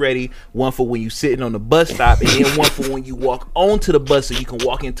you getting ready, one for when you sitting on the bus stop, and then one for when you walk onto the bus so you can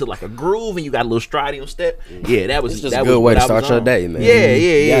walk into like a groove and you got a little striding step. Yeah, that was It's just that a good was way what to I start was your on. day, man. Yeah,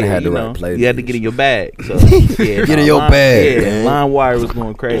 You gotta have the you right know, playlist. You had to get in your bag. So yeah, Get in your bag, Yeah, man. LimeWire was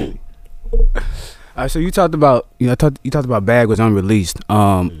going crazy. All right, so you talked about you talked about Bag was unreleased. I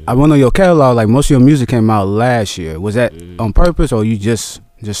want to know your catalog. Like most of your music came out last year. Was that on purpose or you just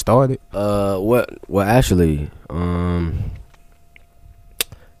started? Well, actually,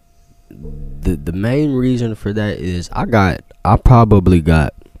 the main reason for that is I probably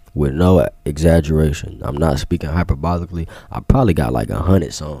got, with no exaggeration, I'm not speaking hyperbolically, I probably got like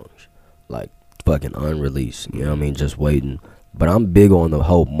 100 songs, like fucking unreleased. You know what I mean? Just waiting. But I'm big on the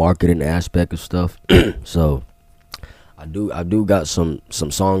whole marketing aspect of stuff. So I do got some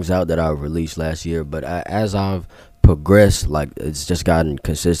songs out that I released last year, but as I've progressed, like it's just gotten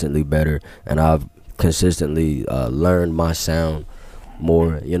consistently better, and I've consistently learned my sound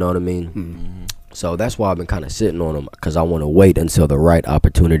more. You know what I mean? So that's why I've been kind of sitting on them, because I want to wait until the right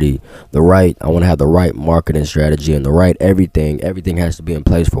opportunity, I want to have the right marketing strategy and the right everything has to be in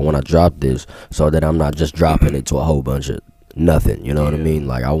place for when I drop this, so that I'm not just dropping it to a whole bunch of nothing. You know what I mean?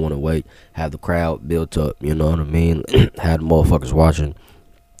 Like, I want to wait, have the crowd built up. You know what I mean? Have the motherfuckers watching,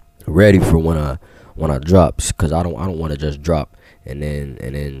 ready for when I drop, because I don't want to just drop and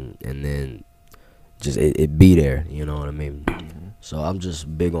then just it be there. You know what I mean? So I'm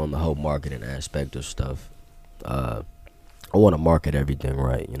just big on the whole marketing aspect of stuff. I want to market everything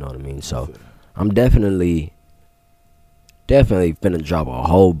right. You know what I mean? So I'm definitely definitely finna drop a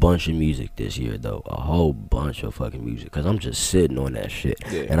whole bunch of music this year, though. A whole bunch of fucking music. Because I'm just sitting on that shit.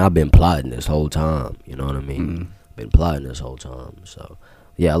 Yeah. And I've been plotting this whole time. You know what I mean? Been plotting this whole time. So,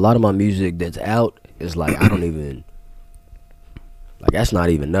 yeah, a lot of my music that's out is like, I don't even... Like, that's not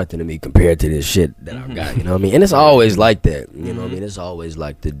even nothing to me compared to this shit that I got, you know what I mean? And it's always like that, you know what I mean? It's always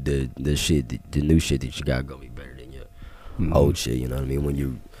like the shit, the new shit that you got gonna be better than your old shit, you know what I mean? When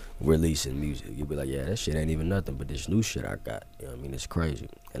you releasing music, you'll be like, yeah, that shit ain't even nothing, but this new shit I got, you know what I mean? It's crazy.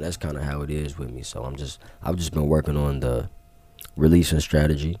 And that's kind of how it is with me. So I've just been working on the releasing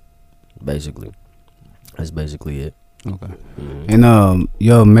strategy, basically. That's basically it. Okay. And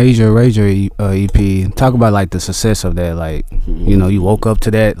your Major Rager EP, talk about like the success of that. Like, you know, you woke up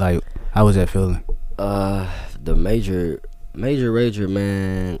to that. Like, how was that feeling? The Major Rager,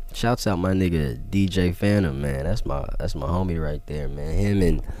 man. Shouts out my nigga DJ Phantom, man. That's my homie right there, man. Him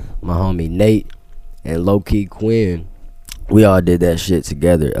and my homie Nate and Low Key Quinn. We all did that shit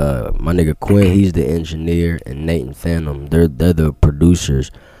together. My nigga Quinn, he's the engineer, and Nate and Phantom, they're the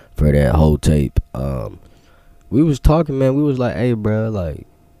producers for that whole tape. We was talking, man. We was like, "Hey, bro, like,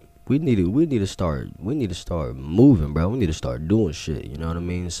 we need to start moving, bro. We need to start doing shit." You know what I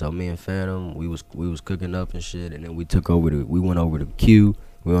mean? So me and Phantom, we was cooking up and shit, and then we went over to Q.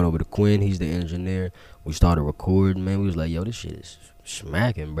 We went over to Quinn. He's the engineer. We started recording, man. We was like, "Yo, this shit is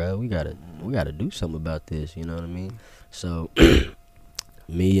smacking, bro. We gotta do something about this." You know what I mean? So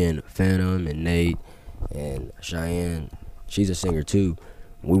me and Phantom and Nate and Cheyenne, she's a singer too.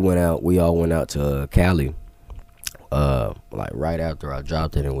 We all went out to Cali. Like right after I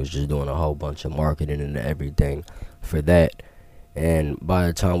dropped it, and was just doing a whole bunch of marketing and everything for that. And by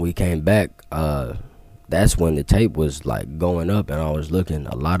the time we came back, that's when the tape was like going up, and I was looking.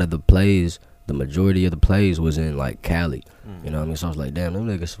 A lot of the plays, the majority of the plays was in like Cali. You know what I mean? So I was like, damn, them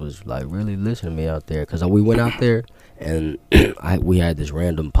niggas was like really listening to me out there. Cause we went out there, and we had this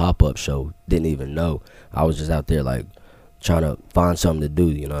random pop-up show. Didn't even know. I was just out there like trying to find something to do.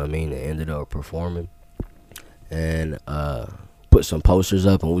 You know what I mean? And ended up performing. And put some posters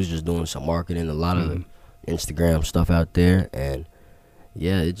up, and we was just doing some marketing, a lot of Instagram stuff out there, and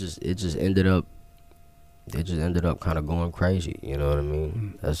yeah, it just ended up kind of going crazy. You know what I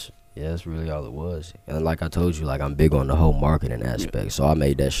mean? That's really all it was. And like I told you, like I'm big on the whole marketing aspect, so I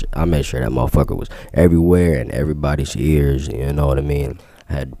made sure that motherfucker was everywhere and everybody's ears. You know what I mean?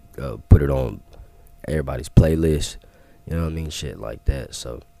 I had put it on everybody's playlist. You know what I mean? Shit like that.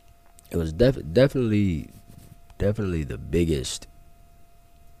 So it was definitely the biggest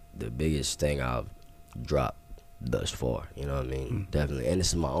thing I've dropped thus far. You know what I mean? Definitely. And this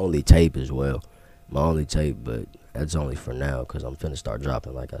is my only tape as well. My only tape, but that's only for now because I'm finna start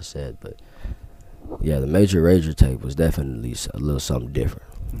dropping, like I said. But yeah, the Major Rager tape was definitely a little something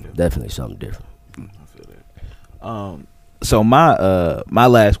different. Definitely something different. I feel that. So my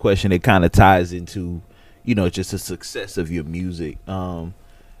last question, it kind of ties into, you know, just the success of your music.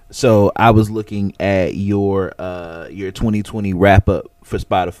 So I was looking at your 2020 wrap up for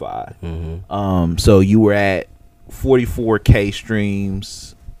Spotify. So you were at 44K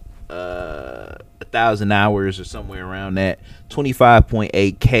streams, 1,000 hours or somewhere around that,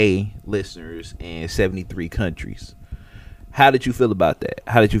 25.8K listeners in 73 countries. How did you feel about that?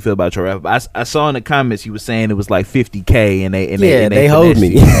 How did you feel about your wrap up? I saw in the comments you were saying it was like 50K, and they hold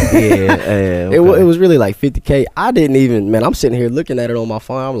me. Okay. It was really like 50K. I didn't even, man. I'm sitting here looking at it on my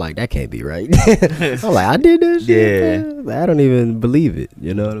phone. I'm like, that can't be right. I'm like, I did this shit. Yeah, I don't even believe it.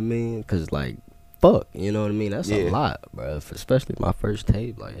 You know what I mean? Cause like, fuck. You know what I mean? That's a lot, bro. Especially my first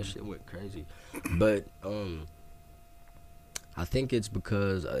tape. Like that shit went crazy. But I think it's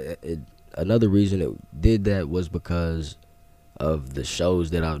because another reason it did that was because of the shows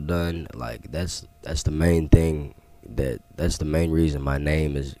that I've done. Like that's the main thing, that's the main reason my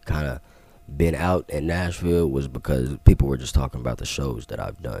name is kind of been out in Nashville, was because people were just talking about the shows that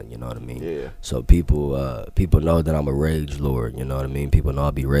I've done. You know what I mean? Yeah. So people know that I'm a rage lord. You know what I mean? People know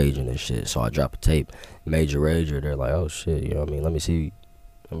I be raging and shit. So I drop a tape, Major Rager. They're like, oh shit. You know what I mean? Let me see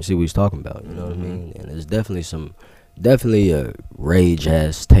what he's talking about. You know what I mean? And there's definitely a rage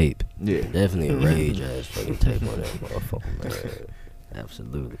ass tape. Yeah. Definitely a rage ass fucking tape on that motherfucker, man.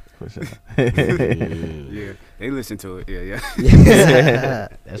 Absolutely. Yeah, they listen to it. Yeah.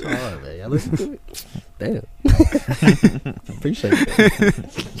 That's hard, man. Y'all listen to it? Damn. Appreciate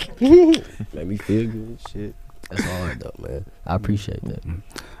that. Made me feel good and shit. That's hard though, man. I appreciate that.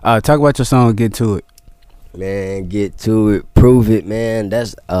 Talk about your song, Get To It. Man, Get To It, Prove It, man.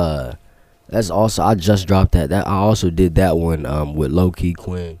 That's also, I just dropped that. I also did that one with Low Key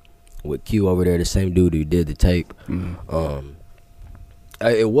Quinn, with Q over there, the same dude who did the tape.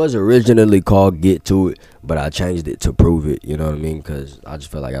 It was originally called Get To It, but I changed it to Prove It, you know what I mean? Because I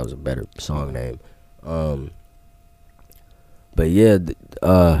just felt like that was a better song name. But yeah,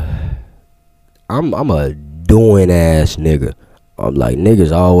 I'm a doing ass nigga. I'm like,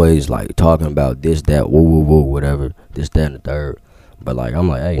 niggas always like talking about this, that, woo, woo, woo, whatever, this, that, and the third. But like, I'm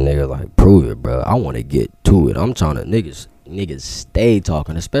like, hey, nigga, like, prove it, bro. I want to get to it. I'm trying to, niggas stay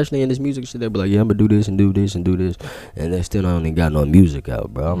talking, especially in this music shit. They be like, yeah, I'm gonna do this and do this and do this, and they still don't even got no music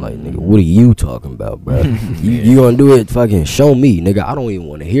out, bro. I'm like, nigga, what are you talking about, bro? you gonna do it? Fucking show me, nigga. I don't even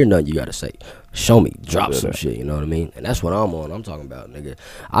want to hear nothing you gotta say. Show me, drop some shit. You know what I mean? And that's what I'm on. I'm talking about, nigga.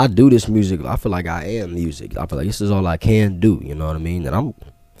 I do this music. I feel like I am music. I feel like this is all I can do. You know what I mean? And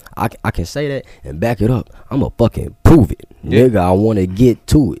I can say that and back it up. I'ma fucking prove it, nigga. I want to get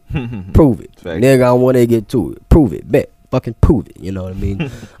to it. Prove it, nigga. I want to get to it. Prove it, bet. Fucking prove it, you know what I mean?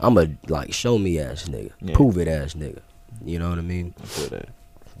 I'm a like show me ass nigga, prove it ass nigga. You know what I mean? I feel that.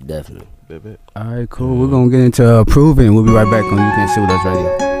 Definitely. All right, cool. We're gonna get into proving. We'll be right back on You Can't Sit With Us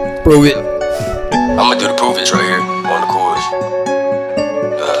Radio. Prove it. I'ma do the prove it right here on the chorus.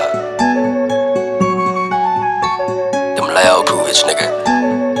 Them loud prove it, nigga.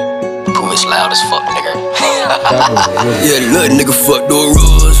 Prove it's loud as fuck, nigga. Yeah, little nigga fuck the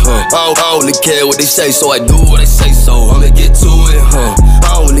rules, huh? I don't really care what they say, so I do what I say, so I'ma get to it, huh?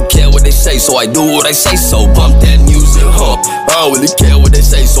 I don't really care what they say, so I do what I say, so bump that music, huh? I don't really care what they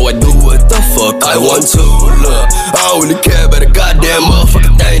say, so I do what the fuck I want to. Look, I don't really care about a goddamn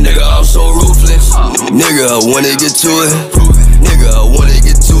motherfucking thing, nigga. I'm so ruthless. Nigga, I wanna get to it. Nigga, I wanna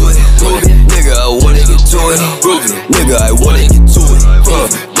get to it. Nigga, I wanna get to it. Nigga, I wanna get to it.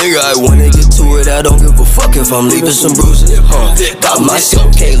 Nigga, I wanna get to it. I don't give a fuck if I'm leaving some bruises. Got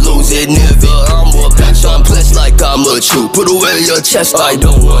myself, can't lose it, nigga. I'm a bitch, I'm blessed like I'm a chew. Put away your chest, I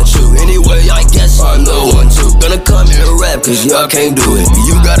don't want you. Anyway, I guess I'm the one to. Gonna come here and rap, cause y'all can't do it.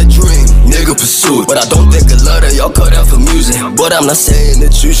 You got a dream, nigga, pursue it. But I don't think a lot of y'all cut out for music. But I'm not saying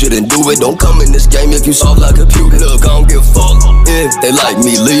that you shouldn't do it. Don't come in this game if you soft like a computer. Look, I don't give a fuck. If they like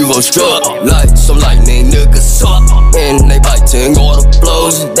me, leave them struck. Like some lightning niggas suck. And they biting all the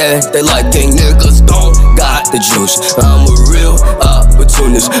blows that they like think niggas don't got the juice. I'm a real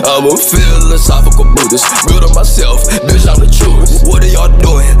opportunist. I'm a philosophical Buddhist. Build on myself, bitch, I'm the truth. What are y'all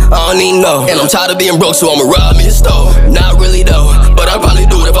doing? I don't even know. And I'm tired of being broke, so I'ma rob me a stove. Not really though, but I'd probably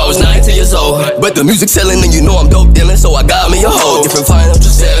do it if I was 19 years old. But the music selling and you know I'm dope dealing, so I got me a hoe. Different financial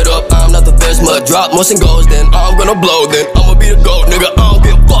setup, I'm not the best, but drop more and goes, then I'm gonna blow, then I'ma be the GOAT, nigga. I don't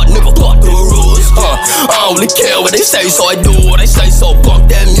give a fuck, nigga, fuck the rules, I don't really care what they say, so I do what I say, so bump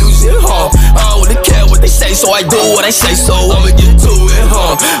that music, I don't really care what they say, so I do what I say, so I'ma get to it,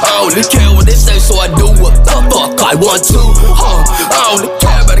 I don't really care what they say, so I do what the fuck I want to, I don't really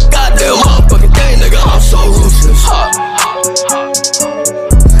care about a goddamn motherfucking thing, nigga. I'm so ruthless,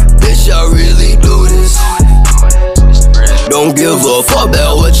 Bitch, I really do this. Don't give a fuck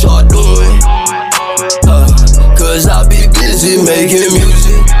about what y'all doing, cause I be busy making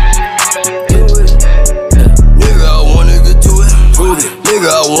music. Nigga, I wanna get to it. Nigga,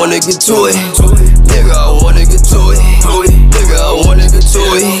 I wanna get to it. Nigga, I wanna get to it. Nigga, I wanna get to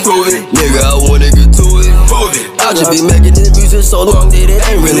it. Nigga, I wanna get to it. I just be making this music so long that it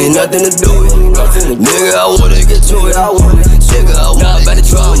ain't really nothing to do with. Nigga, I wanna get to it. Nigga, I want about the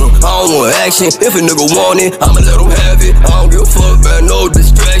drama. I don't want action. If a nigga want it, I'ma let him have it. I don't give a fuck about no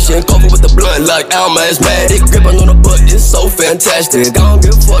distraction. Cover with the blunt like Alma asthmatic. Gripping on the butt, it's so fantastic. I don't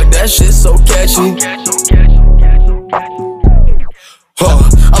give a fuck, that shit so catchy.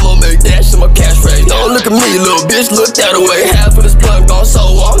 I'ma make that shit my catchphrase. Don't look at me, little bitch, look that away. Half of this blunt gone, so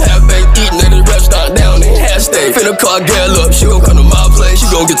I'm half baked. Eating at the restaurant down in Half-State. Finna car girl up, she gon' come to my place. She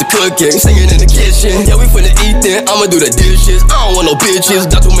gon' get to cooking, singing in the kitchen. Yeah, we finna eat then, I'ma do the dishes. I don't want no bitches,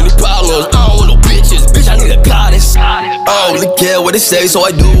 got too many problems. I don't want no bitches, bitch, I need a goddess. I don't really care what they say, so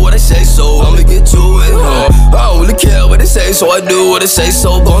I do what I say, so I'ma get to it, I don't really care what they say, so I do what I say,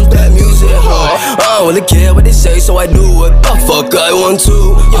 so bump that music, I don't really care what they say, so I do what the fuck I want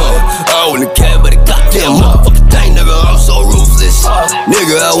to, I don't really care about the goddamn motherfucking thing, nigga, I'm so ruthless.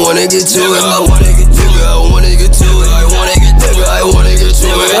 Nigga, I wanna get to it, I wanna get to it, I wanna get to it, I wanna get to it, I wanna get to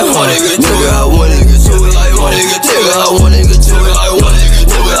it, I wanna get to it, nigga, I wanna get to it, I wanna get to it, I wanna get to it, I wanna get to it,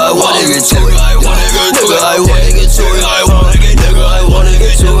 I wanna get to it, I wanna get to it, I wanna get to it, I wanna get to it, I wanna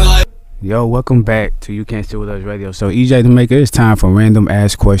get to it. Yo, welcome back to You Can't Sit With Us Radio. So, EJ the Maker, it's time for random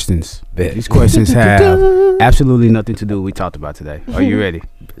ass questions. Bet. These questions have absolutely nothing to do with what we talked about today. Are you ready?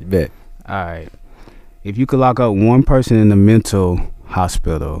 Bet. All right. If you could lock up one person in the mental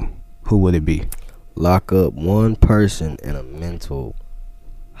hospital, who would it be? Lock up one person in a mental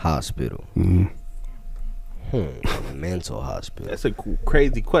hospital. Mental hospital. That's a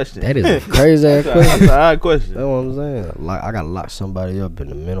crazy question. That is a crazy ass question. That's an odd question. That's what I'm saying. Like, I gotta lock somebody up in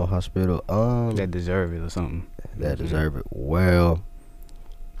the mental hospital. That deserve it or something. That deserve it. Well,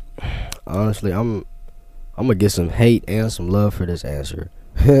 honestly, I'm gonna get some hate and some love for this answer.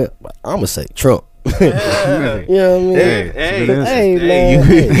 I'm gonna say Trump. You know what I mean? Hey,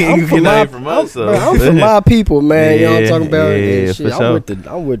 man. You get that from us. I'm from my people, man. You know what I'm talking about? Yeah, And shit, for sure.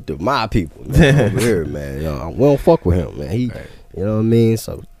 I'm with the my people, man. Over here, man. You know, we don't fuck with him, man. You know what I mean?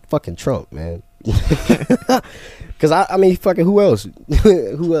 So fucking Trump, man. Cause I mean, fucking who else?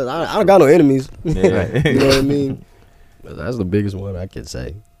 Who else? I don't got no enemies. Yeah. You know what I mean? But that's the biggest one I can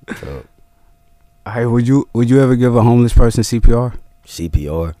say. Trump. Hey, would you ever give a homeless person CPR?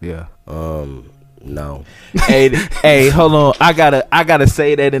 CPR. Yeah. No. Hey, hold on. I gotta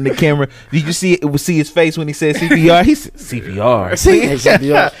say that in the camera. Did you see his face when he said CPR? He said CPR.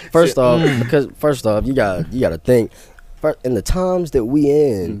 CPR. First off, you gotta think. In the times that we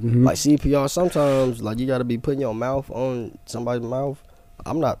in, like CPR, sometimes like you gotta be putting your mouth on somebody's mouth.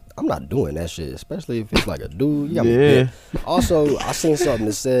 I'm not doing that shit, especially if it's like a dude. You got me bit. Also, I seen something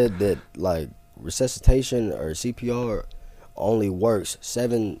that said that like resuscitation or CPR only works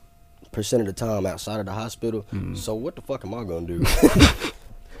 7% of the time outside of the hospital. So what the fuck am I gonna do?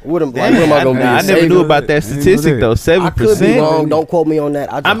 What am I gonna be? I never knew about that statistic though. 7%. I could be wrong. Don't quote me on that.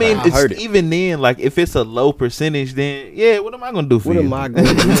 I mean, heard it. Even then, like if it's a low percentage, then yeah, what am I gonna do for you? What am I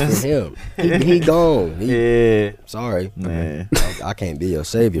gonna do for him? He gone. Yeah. Sorry, man. I can't be your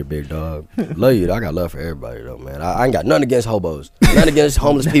savior, big dog. Love you. I got love for everybody though, man. I ain't got nothing against hobos. Nothing against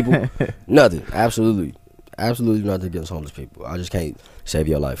homeless people. Nothing. Absolutely nothing against homeless people. I just can't save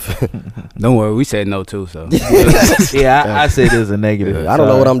your life. Don't worry, we said no too. So I said there's a negative. I don't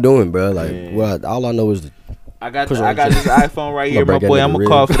know what I'm doing, bro. Like, all I know is I got this iPhone right here, my boy. I'm gonna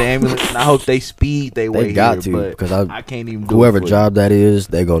call for the ambulance, and I hope they speed they way They got here, to, but because I can't even do whoever it for job that is,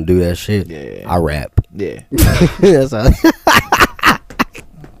 they gonna do that shit. Yeah. I rap. Yeah. That's all.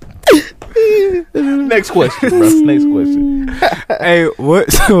 Next question, bro. Next question. hey,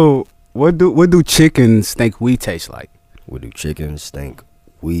 what do chickens think we taste like? What do chickens think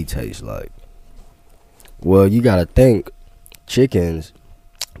we taste like? Well, you gotta think chickens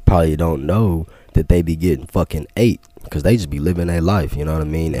probably don't know that they be getting fucking ate because they just be living their life, you know what I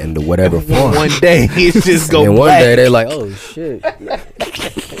mean? And to whatever form. One day it's just go and black. one day they're like, oh shit.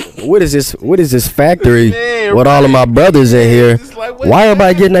 What is this factory with all of my brothers in here? Like, why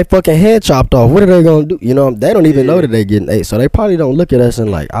everybody getting their fucking head chopped off? What are they gonna do? You know, they don't even know that they getting ate. So they probably don't look at us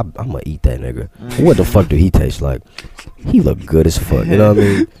and like, I'm gonna eat that nigga. What the fuck do he taste like? He look good as fuck. You know what I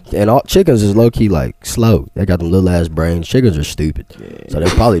mean? And all chickens is low key like slow. They got them little ass brains. Chickens are stupid. So they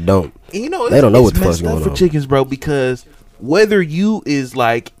probably don't. You know, they don't know what the fuck's going for on. Chickens, bro, because whether you is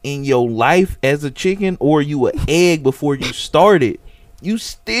like in your life as a chicken or you an egg before you started, you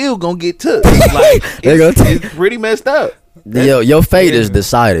still gonna get took. Like it's pretty messed up. Your fate is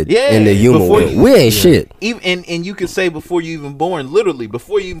decided in the human world. We ain't shit. Even and you can say before you even born, literally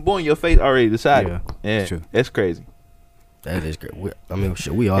before you even born, your fate already decided. Yeah, true. That's crazy. That is great. I mean,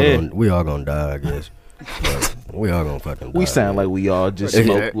 shit, we all gonna die, I guess. But we all gonna fucking die. We sound like we all just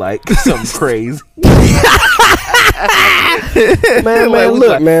smoke like something crazy. man,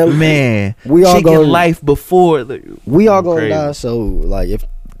 look, man. We all chicken gonna life before. We all gonna die. So like, if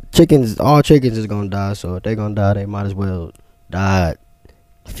all chickens is gonna die. So if they gonna die, they might as well die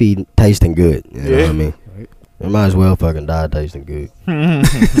tasting good. You know what I mean? They might as well fucking die tasting good.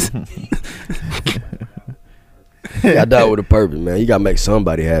 I died with a purpose, man. You gotta make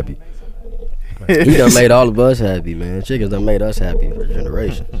somebody happy. He done made all of us happy, man. Chickens done made us happy for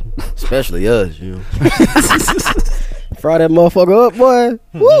generations, especially us. You know, fry that motherfucker up, boy.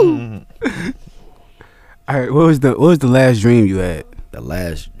 Woo! All right, what was the last dream you had? The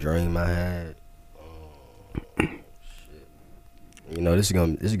last dream I had. Shit. You know, this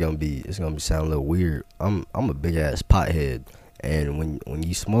is gonna be sound a little weird. I'm a big ass pothead, and when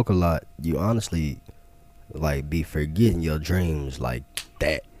you smoke a lot, you honestly like be forgetting your dreams like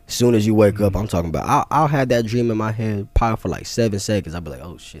that. As soon as you wake up, I'm talking about I'll have that dream in my head probably for like 7 seconds. I'll be like,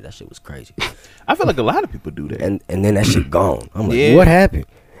 oh shit, that shit was crazy. I feel like a lot of people do that. And then that shit gone. I'm like, what happened?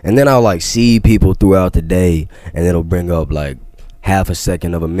 And then I'll like see people throughout the day, and it'll bring up like half a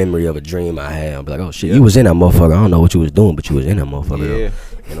second of a memory of a dream I had. I'll be like, oh shit, you was in that motherfucker. I don't know what you was doing, but you was in that motherfucker. Though.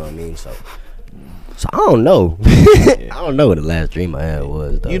 You know what I mean? So I don't know. I don't know what the last dream I had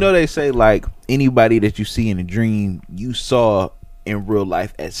was, though. You know, they say like anybody that you see in a dream, you saw in real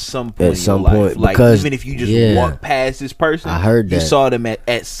life at some point. At some in your life. point, Like because- even if you just yeah. walk past this person, I heard you that. saw them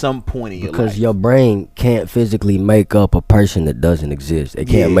at some point in your Because life. your brain can't physically make up a person that doesn't exist. It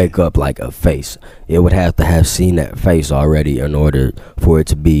can't Yeah. make up like a face. It would have to have seen that face already in order for it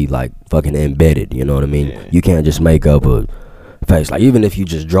to be like fucking embedded. You know what I mean? Yeah. You can't just make up a face. Like even if you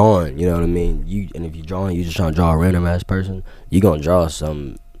just drawing, you know what I mean? If you drawing, you just trying to draw a random ass person, you gonna draw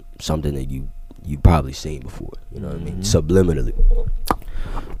something that you probably seen before. You know what I mean? Subliminally.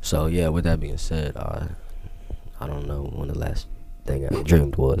 So yeah, with that being said, I don't know when the last thing I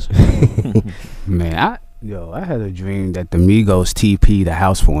dreamed was. Man, I had a dream that the Migos TP the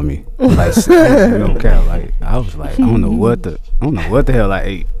house for me. Like, no cap. Like, I was like, I don't know what the hell I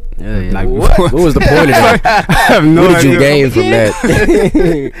ate. Yeah, yeah. Like, What was the point of that? I have no What did you idea. gain from that?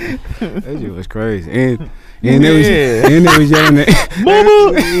 That shit was crazy. And they was yelling at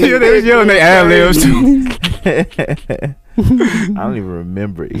Mama. Yeah, they was yelling at ad-libs too. I don't even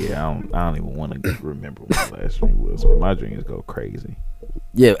remember. Yeah, I don't even want to remember what my last dream was. But my dreams go crazy.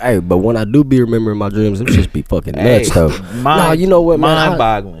 Yeah, hey, but when I do be remembering my dreams, them just be fucking nuts though. Nah, you know what, man?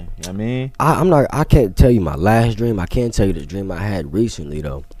 Mind-boggling. You know what I mean, I can't tell you my last dream. I can't tell you the dream I had recently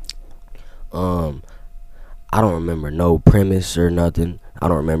though. I don't remember no premise or nothing. I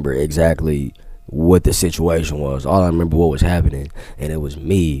don't remember exactly what the situation was. All I remember what was happening, and it was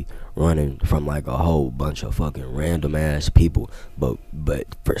me running from like a whole bunch of fucking random ass people. But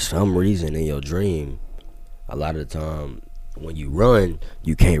for some reason in your dream, a lot of the time when you run,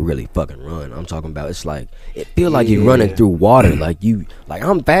 you can't really fucking run. I'm talking about, it's like it feel like you running through water. Like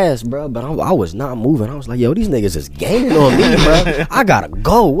I'm fast, bro, but I was not moving. I was like, yo, these niggas is gaining on me, bro. I gotta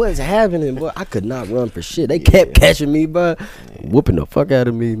go. What is happening, bro? I could not run for shit. They kept catching me, bro, whooping the fuck out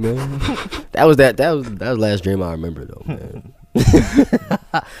of me, man. That was the last dream I remember though, man.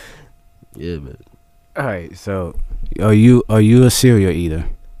 Yeah, man. All right, so are you a cereal eater?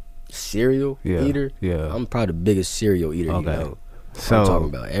 Cereal eater? Yeah. I'm probably the biggest cereal eater you know. So I'm talking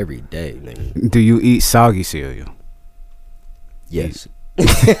about every day, nigga. do you eat soggy cereal? Yes.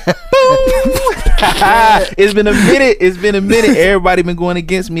 It's been a minute. Everybody been going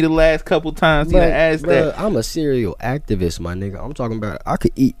against me the last couple times. But, I asked bruh, that. I'm a cereal activist, my nigga. I'm talking about I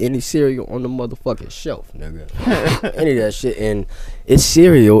could eat any cereal on the motherfucking shelf, nigga. Any of that shit. And it's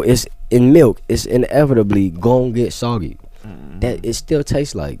cereal, it's in milk, it's inevitably gonna get soggy. That it still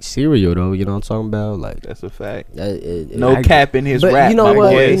tastes like cereal though, you know what I'm talking about? Like That's a fact. no Cap in his but rap. you know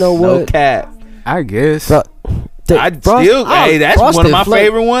what? Boy. You know No what? cap. I guess. Hey, that's one of my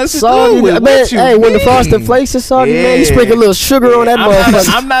favorite ones to do with. Man, What you hey, when the mean? frosted flakes is soggy, man, you Yeah. sprinkle a little sugar on that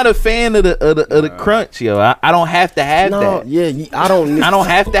motherfucker. I'm not a fan of the crunch, yo. I don't have to have that. I don't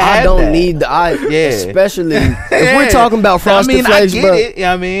have to have I don't that. need the especially if we're Yeah. talking about frosted flakes, I get bro. it. You know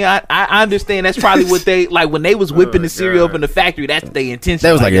what I mean, I understand. That's probably what they like when they was whipping the cereal up in the factory. That's their intention.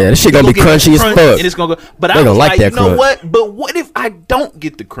 They was like, yo, yeah, this shit we gonna be get the crunchy as crunch fuck. and it's gonna go. But They I was gonna like like, that you know crunch. what? But what if I don't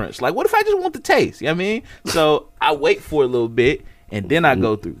get the crunch? Like, what if I just want the taste? You know what I mean? So I wait for a little bit and then I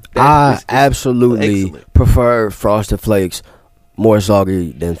go through. I absolutely excellent. prefer frosted flakes more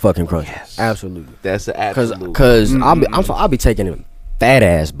soggy than fucking crunchy. Yes. Absolutely. That's an absolute. Cause I'll be taking them fat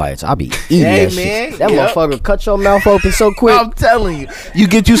ass bites. I'll be eating Hey, that man, shit. That yep. motherfucker cut your mouth open so quick. I'm telling you, you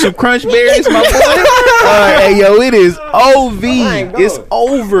get you some crunch berries, my boy. Hey, yo, it is OV. It's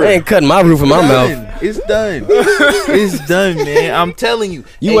over. They ain't cutting my roof of my mouth. It's done. It's done, man. I'm telling you.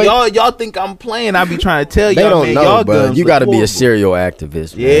 You Y'all think I'm playing? I be trying to tell They y'all, don't man. know, Y'all bro. guns You look gotta be a horrible. cereal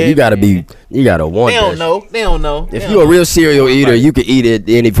activist. Man. Yeah, You gotta man. you gotta want They don't that. know. They don't know. If you a real cereal eater, you can eat it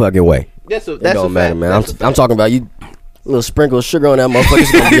any fucking way. That's It a don't matter, fact. man. That's a I'm fact. talking about you. A little sprinkle of sugar on that motherfucker.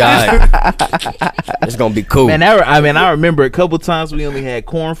 It's gonna be alright. It's gonna be cool. Man, I remember a couple times we only had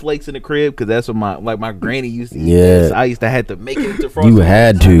cornflakes in the crib because that's what my granny used to eat. Yeah. that. So I used to have to make it into frosted. You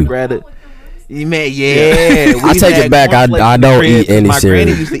had to. Grab it. You man, yeah. I take it back. I don't eat any my cereal.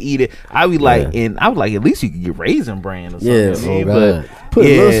 granny used to eat it. I be like, Yeah. and I was like, at least you could get Raisin Bran or something. Yeah, you know oh what I mean? God. Put a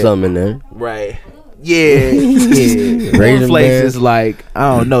little yeah. something in there. Right. Yeah. Yeah. Cornflakes Bran. is like,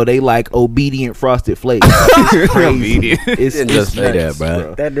 I don't know, they like obedient frosted flakes. It's crazy. It's Didn't just say nuts, that,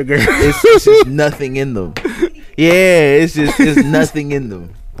 bro. That nigga. It's just nothing in them. Yeah, it's nothing in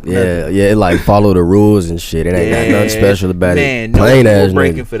them. Yeah, it like follow the rules and shit. It ain't got nothing special about Man, it. Plain no ass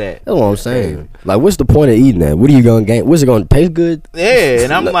breaking nigga. for that. That's what I'm saying. Like, what's the point of eating that? What are you gonna gain? What's it gonna taste good? Yeah,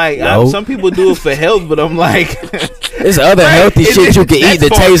 and I'm like, No. some people do it for health, but I'm like, There's other healthy shit you can eat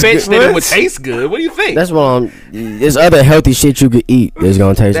that tastes That it good. would taste good. What do you think? That's what I'm. There's other healthy shit you can eat that's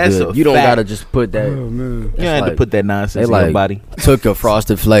gonna taste That's good. a You don't fact. gotta just put that. you don't have to like- put that They nonsense in like your body. took a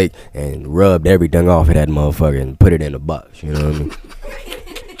frosted flake and rubbed everything off of that motherfucker and put it in a box. You know what I mean?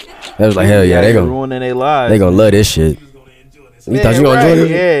 They was like, hell yeah, they gonna ruining their lives. love this shit. You thought you gonna enjoy it?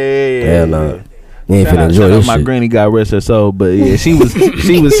 Yeah. Hell no. You ain't finna enjoy this My shit. granny, God rest her soul, but yeah, she was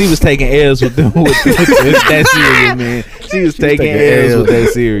taking L's with that cereal, man. She was taking L's with that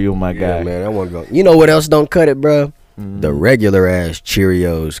cereal, my Yeah, guy. man, I want to go. You know what else don't cut it, bro? The regular ass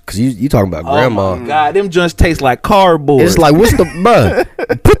Cheerios, cause you talking about grandma. Oh my God, them joints taste like cardboard. It's like, what's the bruh?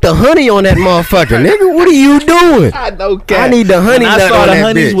 Put the honey on that motherfucker, nigga. What are you doing? I know, Cat. I need the honey When I nut saw on the that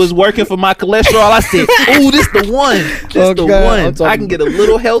honeys bitch. was working for my cholesterol, I said, "Ooh, this the one. This Oh, the God, I'm one. talking- I can get a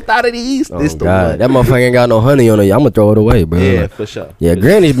little health out of these. This Oh the God, one." that motherfucker ain't got no honey on it. I'm gonna throw it away, bro. Yeah, Like, for sure. yeah,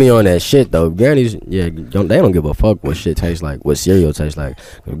 grannies be on that shit though. Grannies, yeah, they don't give a fuck what shit tastes like, what cereal tastes like.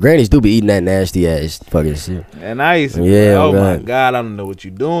 Grannies do be eating that nasty ass fucking shit. And I used to, Yeah, oh my God. God, I don't know what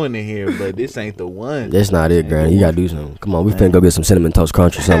you're doing in here, but this ain't the one. That's not it, Granny. You gotta do something. Come on, we finna go get some cinnamon toast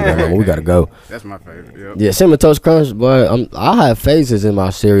crunch or something. Grandma. We gotta go. That's my favorite. Yep. Yeah, cinnamon toast crunch, boy. I have phases in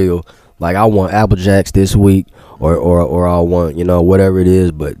my cereal. Like I want Apple Jacks this week, or I want whatever it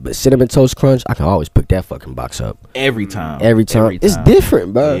is. But cinnamon toast crunch, I can always pick that fucking box up Every time. every time. It's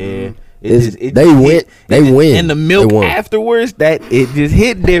different, bro. Yeah. They win. And the They milk won. afterwards, that it just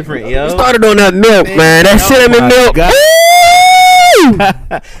hit different, yo. Started on that milk, man. That Oh cinnamon my milk. God.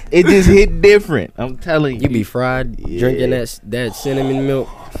 Woo! It just hit different. I'm telling you. You be fried drinking that cinnamon milk.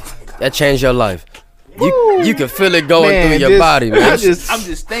 That changed your life. You can feel it going through your body, man. I'm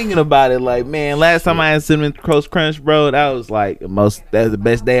just thinking about it. Like, man, last time I had cinnamon toast crunch, bro, that was like that's the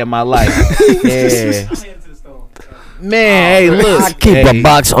best day of my life. Yeah. Man, hey, look. I keep a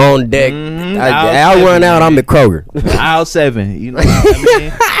box on deck. I'll run out. I'm at Kroger. Aisle 7. You know what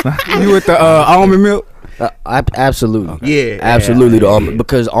I mean? You with the almond milk? Absolutely. Yeah. Absolutely, the almond,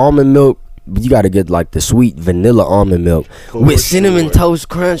 because almond milk, you got to get like the sweet vanilla almond milk with cinnamon toast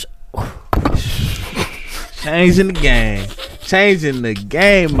crunch. Changing the game. Changing the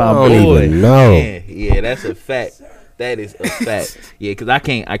game, my I don't boy. even know. Yeah, that's a fact. That is a fact. Yeah, cause I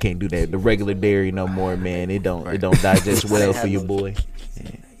can't do that. The regular dairy no more, man. It don't digest well for your boy.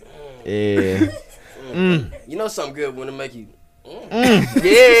 Yeah. You know something good when it make you.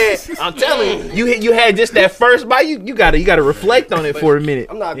 Yeah, I'm telling you, you had just that first bite. You gotta reflect on it for a minute.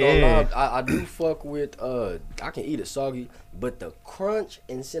 I'm not gonna lie. I do fuck with. I can eat it soggy, but the crunch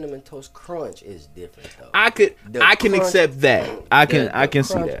and cinnamon toast crunch is different though. I can crunch- accept that. I can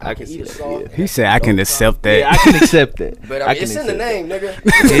see crunch, that. I can see eat it that. soft. Yeah. He said I can accept that. Yeah, I can accept that. But I I mean, can it's in the accept name, nigga.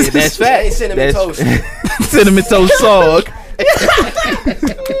 that. Yeah, that's It fact. ain't cinnamon That's toast. cinnamon toast sog.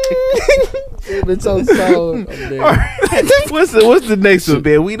 Cinnamon toast song. What's the next one,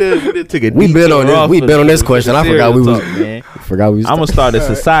 man? We done took a We been on detour this. off We of been on the- this question. I cereal forgot we was. talk, man. Forgot we was. I'm gonna start a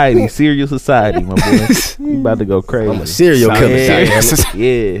society, cereal society, my boy. You about to go crazy. I'm a serial killer. Yeah, goddamn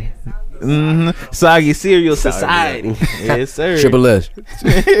it. yeah. Soggy cereal society. Yes, sir. Triple S.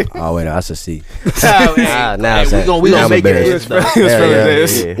 Oh wait, that's a C. Oh, hey, now hey, we gonna make it embarrassed. S,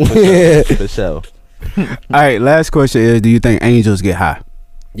 though. Yeah. For sure. All right, last question is: do you think angels get high?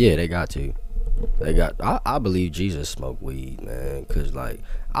 Yeah, they got to. I believe Jesus smoked weed, man. Cause like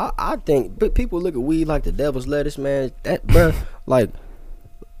I think but people look at weed like the devil's lettuce, man. That bruh, like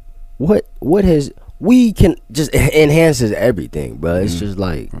what has weed can just enhances everything, bruh. It's just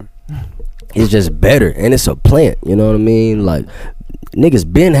like it's just better, and it's a plant. You know what I mean? Like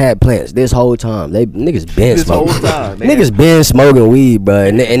niggas been had plants this whole time. Niggas been This whole smoking. time, man. Niggas been smoking weed, bruh.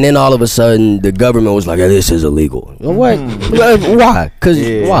 And then all of a sudden the government was like, "Hey, this is illegal." What? Why?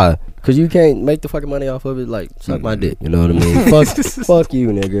 Why? Cause you can't make the fucking money off of it. Like suck my dick. You know what I mean? fuck you,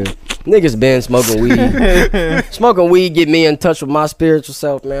 nigga. Niggas been smoking weed. Smoking weed get me in touch with my spiritual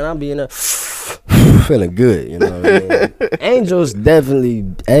self, man. I'm being feeling good. You know what I mean? Angels definitely.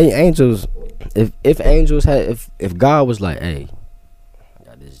 Angels. If angels had, if God was like, hey, I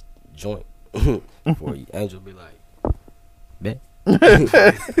got this joint for you, angels be like, bet.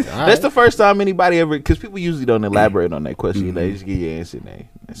 That's the first time anybody ever, because people usually don't elaborate on that question. They just give you an answer. Name.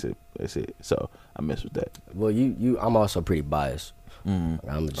 That's it. So I mess with that. Well, I'm also pretty biased. I'm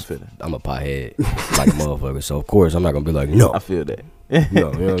a pothead like a motherfucker. So of course I'm not gonna be like, no. I feel that. No, you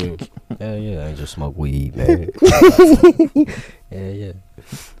know what I mean? Yeah, I ain't just smoke weed, man. yeah.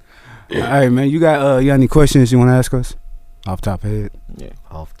 All right, man. You got any questions you want to ask us off the top of the head? Yeah.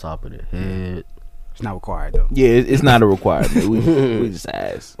 Off the top of the head. It's not required though. Yeah, it's not a requirement. We just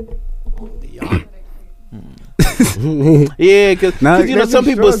ask. Yeah, because you know some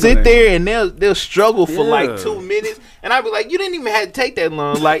people sit there and they'll struggle for like 2 minutes, and I'll be like, you didn't even have to take that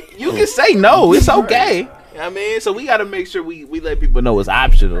long. Like you can say no, it's okay. You know what I mean, so we got to make sure we let people know it's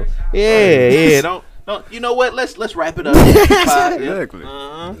optional. Yeah. Don't. You know what? Let's wrap it up. Exactly.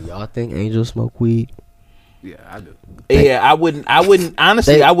 Y'all think angels smoke weed? Yeah, I do. Yeah, I wouldn't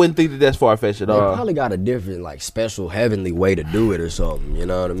honestly. I wouldn't think that that's far fetched at They all. probably got a different, like, special heavenly way to do it or something. You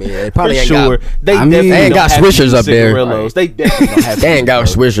know what I mean? They probably For ain't sure, got. they I mean, definitely they ain't don't got have swishers up there. cigarillos. They definitely don't have. They ain't got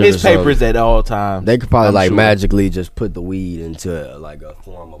cigarillos. swishers or It's papers something. at all times. They could probably I'm like sure. magically just put the weed into like a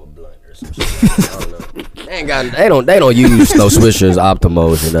form of a blunt or some shit. I don't know. They ain't got. They don't use no swishers,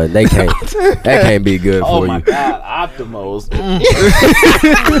 Optimos, and nothing. They can't. That can't be good Oh for my you. God, Optimos.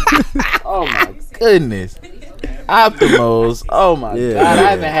 Oh my goodness. Optimos. Oh my Yeah, God. yeah. I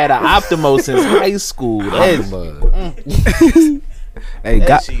haven't had an Optimo since high school. That's, Optimos. Hey, that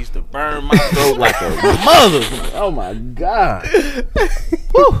got shit used to burn my throat like a mother. Oh my God.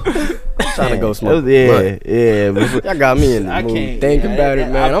 Trying to go smoke. Yeah, blunt. yeah. but- Y'all got me in the I mood. can't- Think yeah, about it,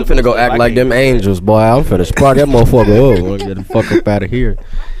 that man. I'm Optimos finna go stuff, act I like them can't- angels, boy. I'm finna spark that motherfucker up. I'm gonna get the fuck up out of here.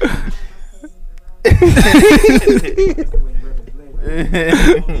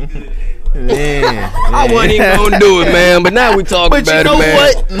 Man, I wasn't even gonna do it, man. But now we talking but about you know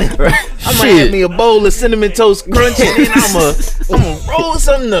it, man. what? I'm gonna have me a bowl of cinnamon toast crunch, and then I'm gonna roll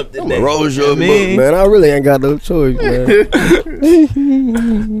something up today. Rose your Man. book, man. I really ain't got no choice, man.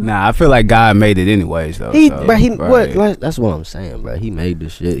 nah. I feel like God made it anyways, though. so, right. What? That's what I'm saying, bro. He made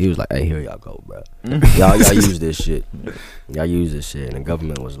this shit. He was like, "Hey, here y'all go, bro. y'all use this shit. Y'all use this shit." And the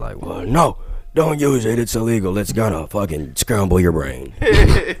government was like, "Well, no, don't use it. It's illegal. It's gonna fucking scramble your brain.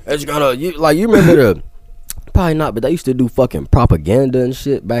 It's gonna you remember the." Probably not, but they used to do fucking propaganda and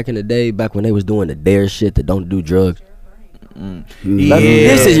shit back in the day, back when they was doing the dare shit that don't do drugs. Yeah.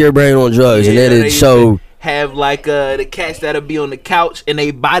 This is your brain on drugs, and then they it used showed. to have like the cats that'll be on the couch and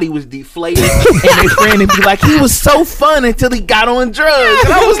their body was deflated and their friend would be like, he was so fun until he got on drugs.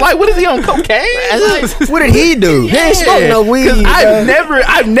 And I was like, what is he on cocaine? Like, What did he do? He ain't smoking no weed. 'cause bro.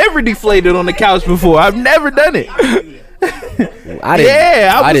 I've never deflated on the couch before. I've never done it. I didn't.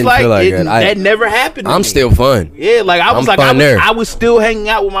 Yeah, I was didn't like, feel like that. that never happened to I'm me. still fun. Yeah, like I was I'm like, fun there. I was still hanging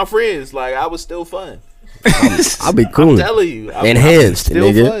out with my friends. Like I was still fun. I'll be cool. I'm telling you. I was Enhanced, still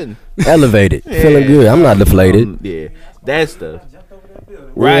nigga. fun. Elevated. Feeling good. I'm not deflated. Yeah, that stuff.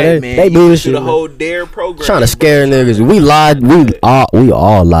 Right, they- man. they You bullshit, do the man. whole dare program. Trying to scare niggas. We lied. We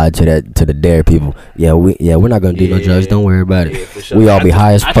all lied to the dare people. We're not gonna do no Yeah. drugs. Don't worry about it. Yeah, for sure. We all be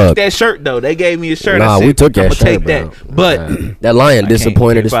high as I fuck. took that shirt though. They gave me a shirt. Nah, I said, we took that I'ma shirt, take bro. that. But That lion I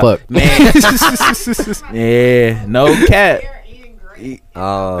disappointed as can't fuck. Man, yeah, no cat.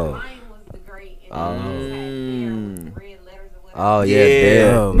 Oh. Oh Yeah.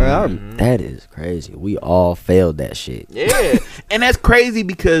 yeah, Oh, damn. That is crazy. We all failed that shit. Yeah, and that's crazy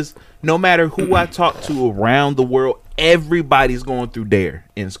because no matter who I talk to around the world, everybody's going through dare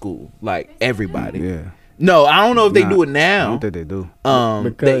in school. Like everybody. Yeah. No, I don't know if they Nah, do it I now. don't think they do.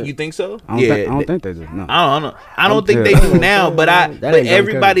 Because- You think so? I don't think they do. No. I don't know. I don't I'm think they good. do now, but That but ain't gonna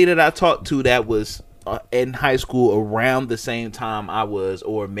everybody that I talked to that was in high school around the same time I was,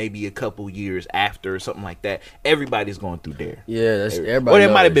 or maybe a couple years after, or something like that. Everybody's going through dare. Yeah, that's everybody. Or that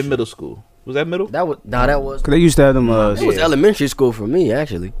know might have that been shit. middle school. Was that middle? That was. Cause they used to have them. It was elementary school for me,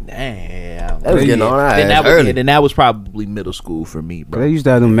 actually. Damn. That was getting on our Then ass that was, early. yeah, then that was probably middle school for me, They bro. used to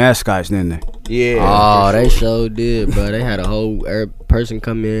have them mascots, didn't they? Yeah. Oh, for they sure. sure did, bro. They had a whole person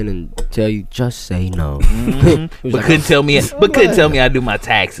come in and tell you just say no. Mm-hmm. He was But like, couldn't tell me. But couldn't tell me I do my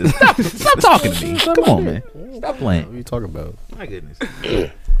taxes. Stop talking to me. Come on, man. Stop what playing. you talking about? My goodness.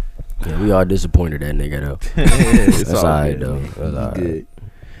 Yeah, we all disappointed that nigga though. It's That's all alright good, though. man. That's alright. Good.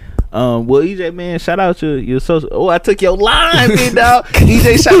 Well, EJ, man, shout out your social. Oh, I took your line, big dog.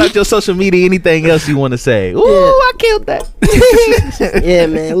 EJ, shout out your social media. Anything else you want to say? Ooh, I killed that. Yeah,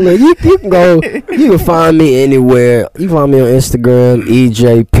 man. Look, you can go. You can find me anywhere. You can find me on Instagram,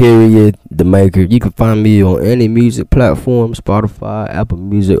 EJ period the maker. You can find me on any music platform, Spotify, Apple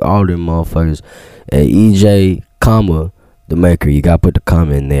Music, all them motherfuckers. At EJ, comma the maker. You gotta put the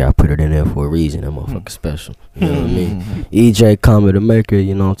comma in there. I put it in there for a reason. That motherfucker special. You know what I mean? EJ, comma the maker.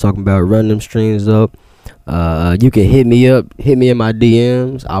 You know what I'm talking about. Run them streams up. You can hit me up, hit me in my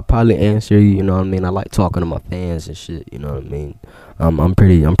DMs. I'll probably answer you. You know what I mean? I like talking to my fans and shit. You know what I mean? I'm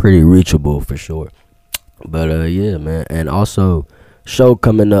pretty reachable for sure. But yeah, man. And also, show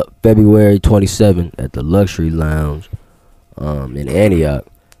coming up February 27th at the Luxury Lounge, in Antioch.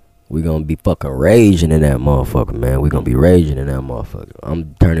 We gonna be fucking raging in that motherfucker, man. We gonna be raging in that motherfucker.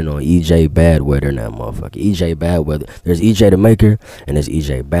 I'm turning on EJ Badweather in that motherfucker. EJ Badweather. There's EJ the Maker and there's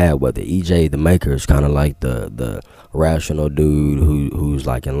EJ Badweather. EJ the Maker is kind of like the rational dude who's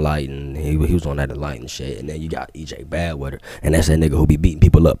like enlightened. He was on that enlightened shit. And then you got EJ Badweather, and that's that nigga who be beating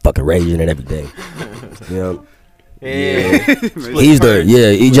people up, fucking raging and everything. You know. Yeah. He's the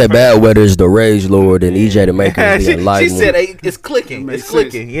EJ Badweather is the Rage Lord, and EJ the Maker is the She Enlightened said one. it's clicking. Makes It's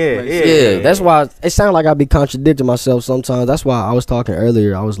clicking. sense. Yeah, Makes yeah. Yeah, that's why it sounds like I be contradicting myself sometimes. That's why I was talking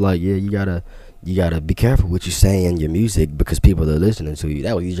earlier. I was like, yeah, you gotta be careful what you say in your music because people are listening to you.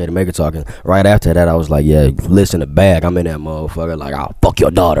 That was EJ the Maker talking. Right after that, I was like, yeah, listen to Bag. I'm in that motherfucker. Like, I'll fuck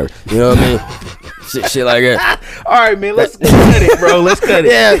your daughter. You know what I mean? shit like that. All right, man. Let's cut it, bro. Let's cut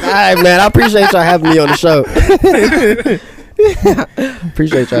it. Yeah, all right, man. I appreciate y'all having me on the show.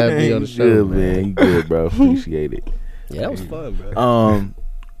 Appreciate y'all having me on the You show, good, man. You good, bro. Appreciate it. Yeah, that was fun, bro.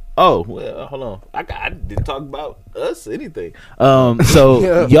 Oh, well, hold on. I didn't talk about us anything.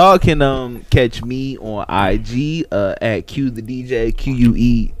 So y'all can catch me on IG at Q the DJ,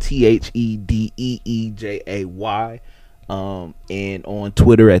 QUETHEDEEJAY. And on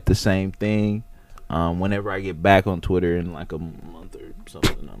Twitter at the same thing. Whenever I get back on Twitter in like a month or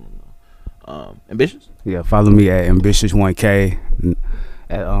something, I don't know. Ambitious? Yeah, follow me at Ambitious1K.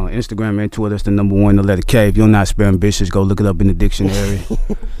 At Instagram and Twitter, that's the number 1, the letter K. If you're not spell ambitious, go look it up in the dictionary.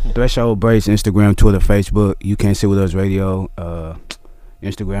 Threshold Brace, Instagram, Twitter, Facebook. You Can't Sit With Us Radio,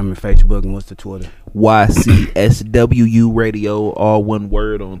 Instagram and Facebook. And what's the Twitter? YCSWU Radio, all one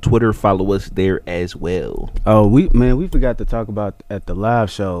word on Twitter. Follow us there as well. Oh, we forgot to talk about at the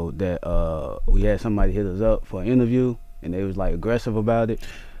live show that we had somebody hit us up for an interview and they was like aggressive about it.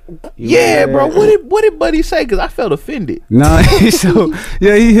 Yeah, bro. What did Buddy say? Because I felt offended. Nah, so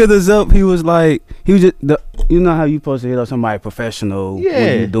yeah, he hit us up. He was like, he was just you know how you supposed to hit up somebody professional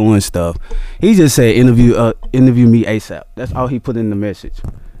when you doing stuff. He just said interview me ASAP. That's all he put in the message.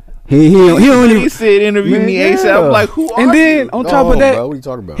 He don't even said interview me ASAP. I'm like, who are and then you? on top of that, bro, what are you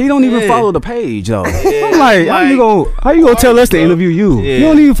talking about? he don't even follow the page though. I'm like, how you gonna tell us to interview you? Yeah. You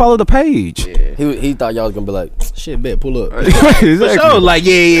don't even follow the page. He thought y'all was gonna be like, shit, bet, pull up. Exactly. For sure. Like,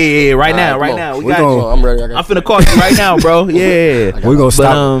 yeah. Right now. We got you. I'm ready. I'm finna call you right now, bro. Yeah. We're gonna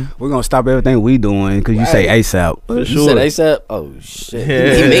stop. But, We're gonna stop everything we doing because you say ASAP. for You sure. said ASAP? Oh shit.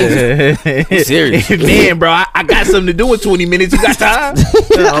 He means it. He's serious. Man, bro, I got something to do in 20 minutes. You got time?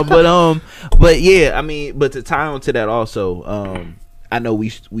 But yeah, I mean, but to tie on to that also, I know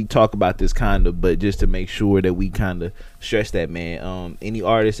we talk about this kind of, but just to make sure that we kind of stress that, man. Any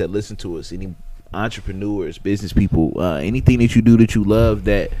artists that listen to us, any entrepreneurs, business people, anything that you do that you love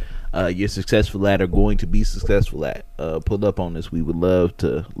that you're successful at or going to be successful at, pull up on us. We would love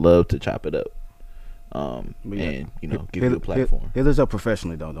to chop it up. And give you a platform. Hit us up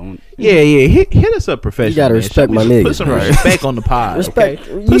professionally though. Don't. Yeah. Hit us up professionally. You gotta respect my niggas. Put some respect on the pod. Respect.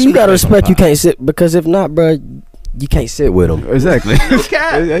 Okay? You gotta respect. You can't sit because if not, bro, you can't sit with them. Exactly.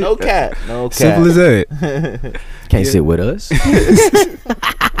 No cap. Simple as that. Can't sit with us.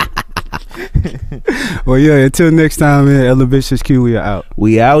 Well, yeah. Until next time, man. Elevicious Q. We are out.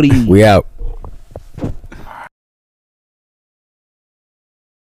 We outie. We out.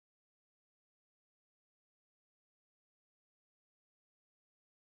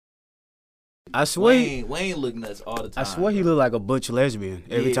 I swear. Wayne look nuts all the time. I swear he look like a butch lesbian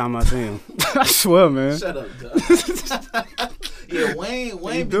every time I see him. I swear, man. Shut up, Doug. Yeah,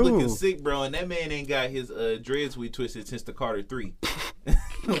 Wayne be looking sick, bro, and that man ain't got his dreads we twisted since the Carter 3.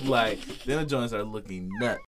 Like, them joints are looking nuts.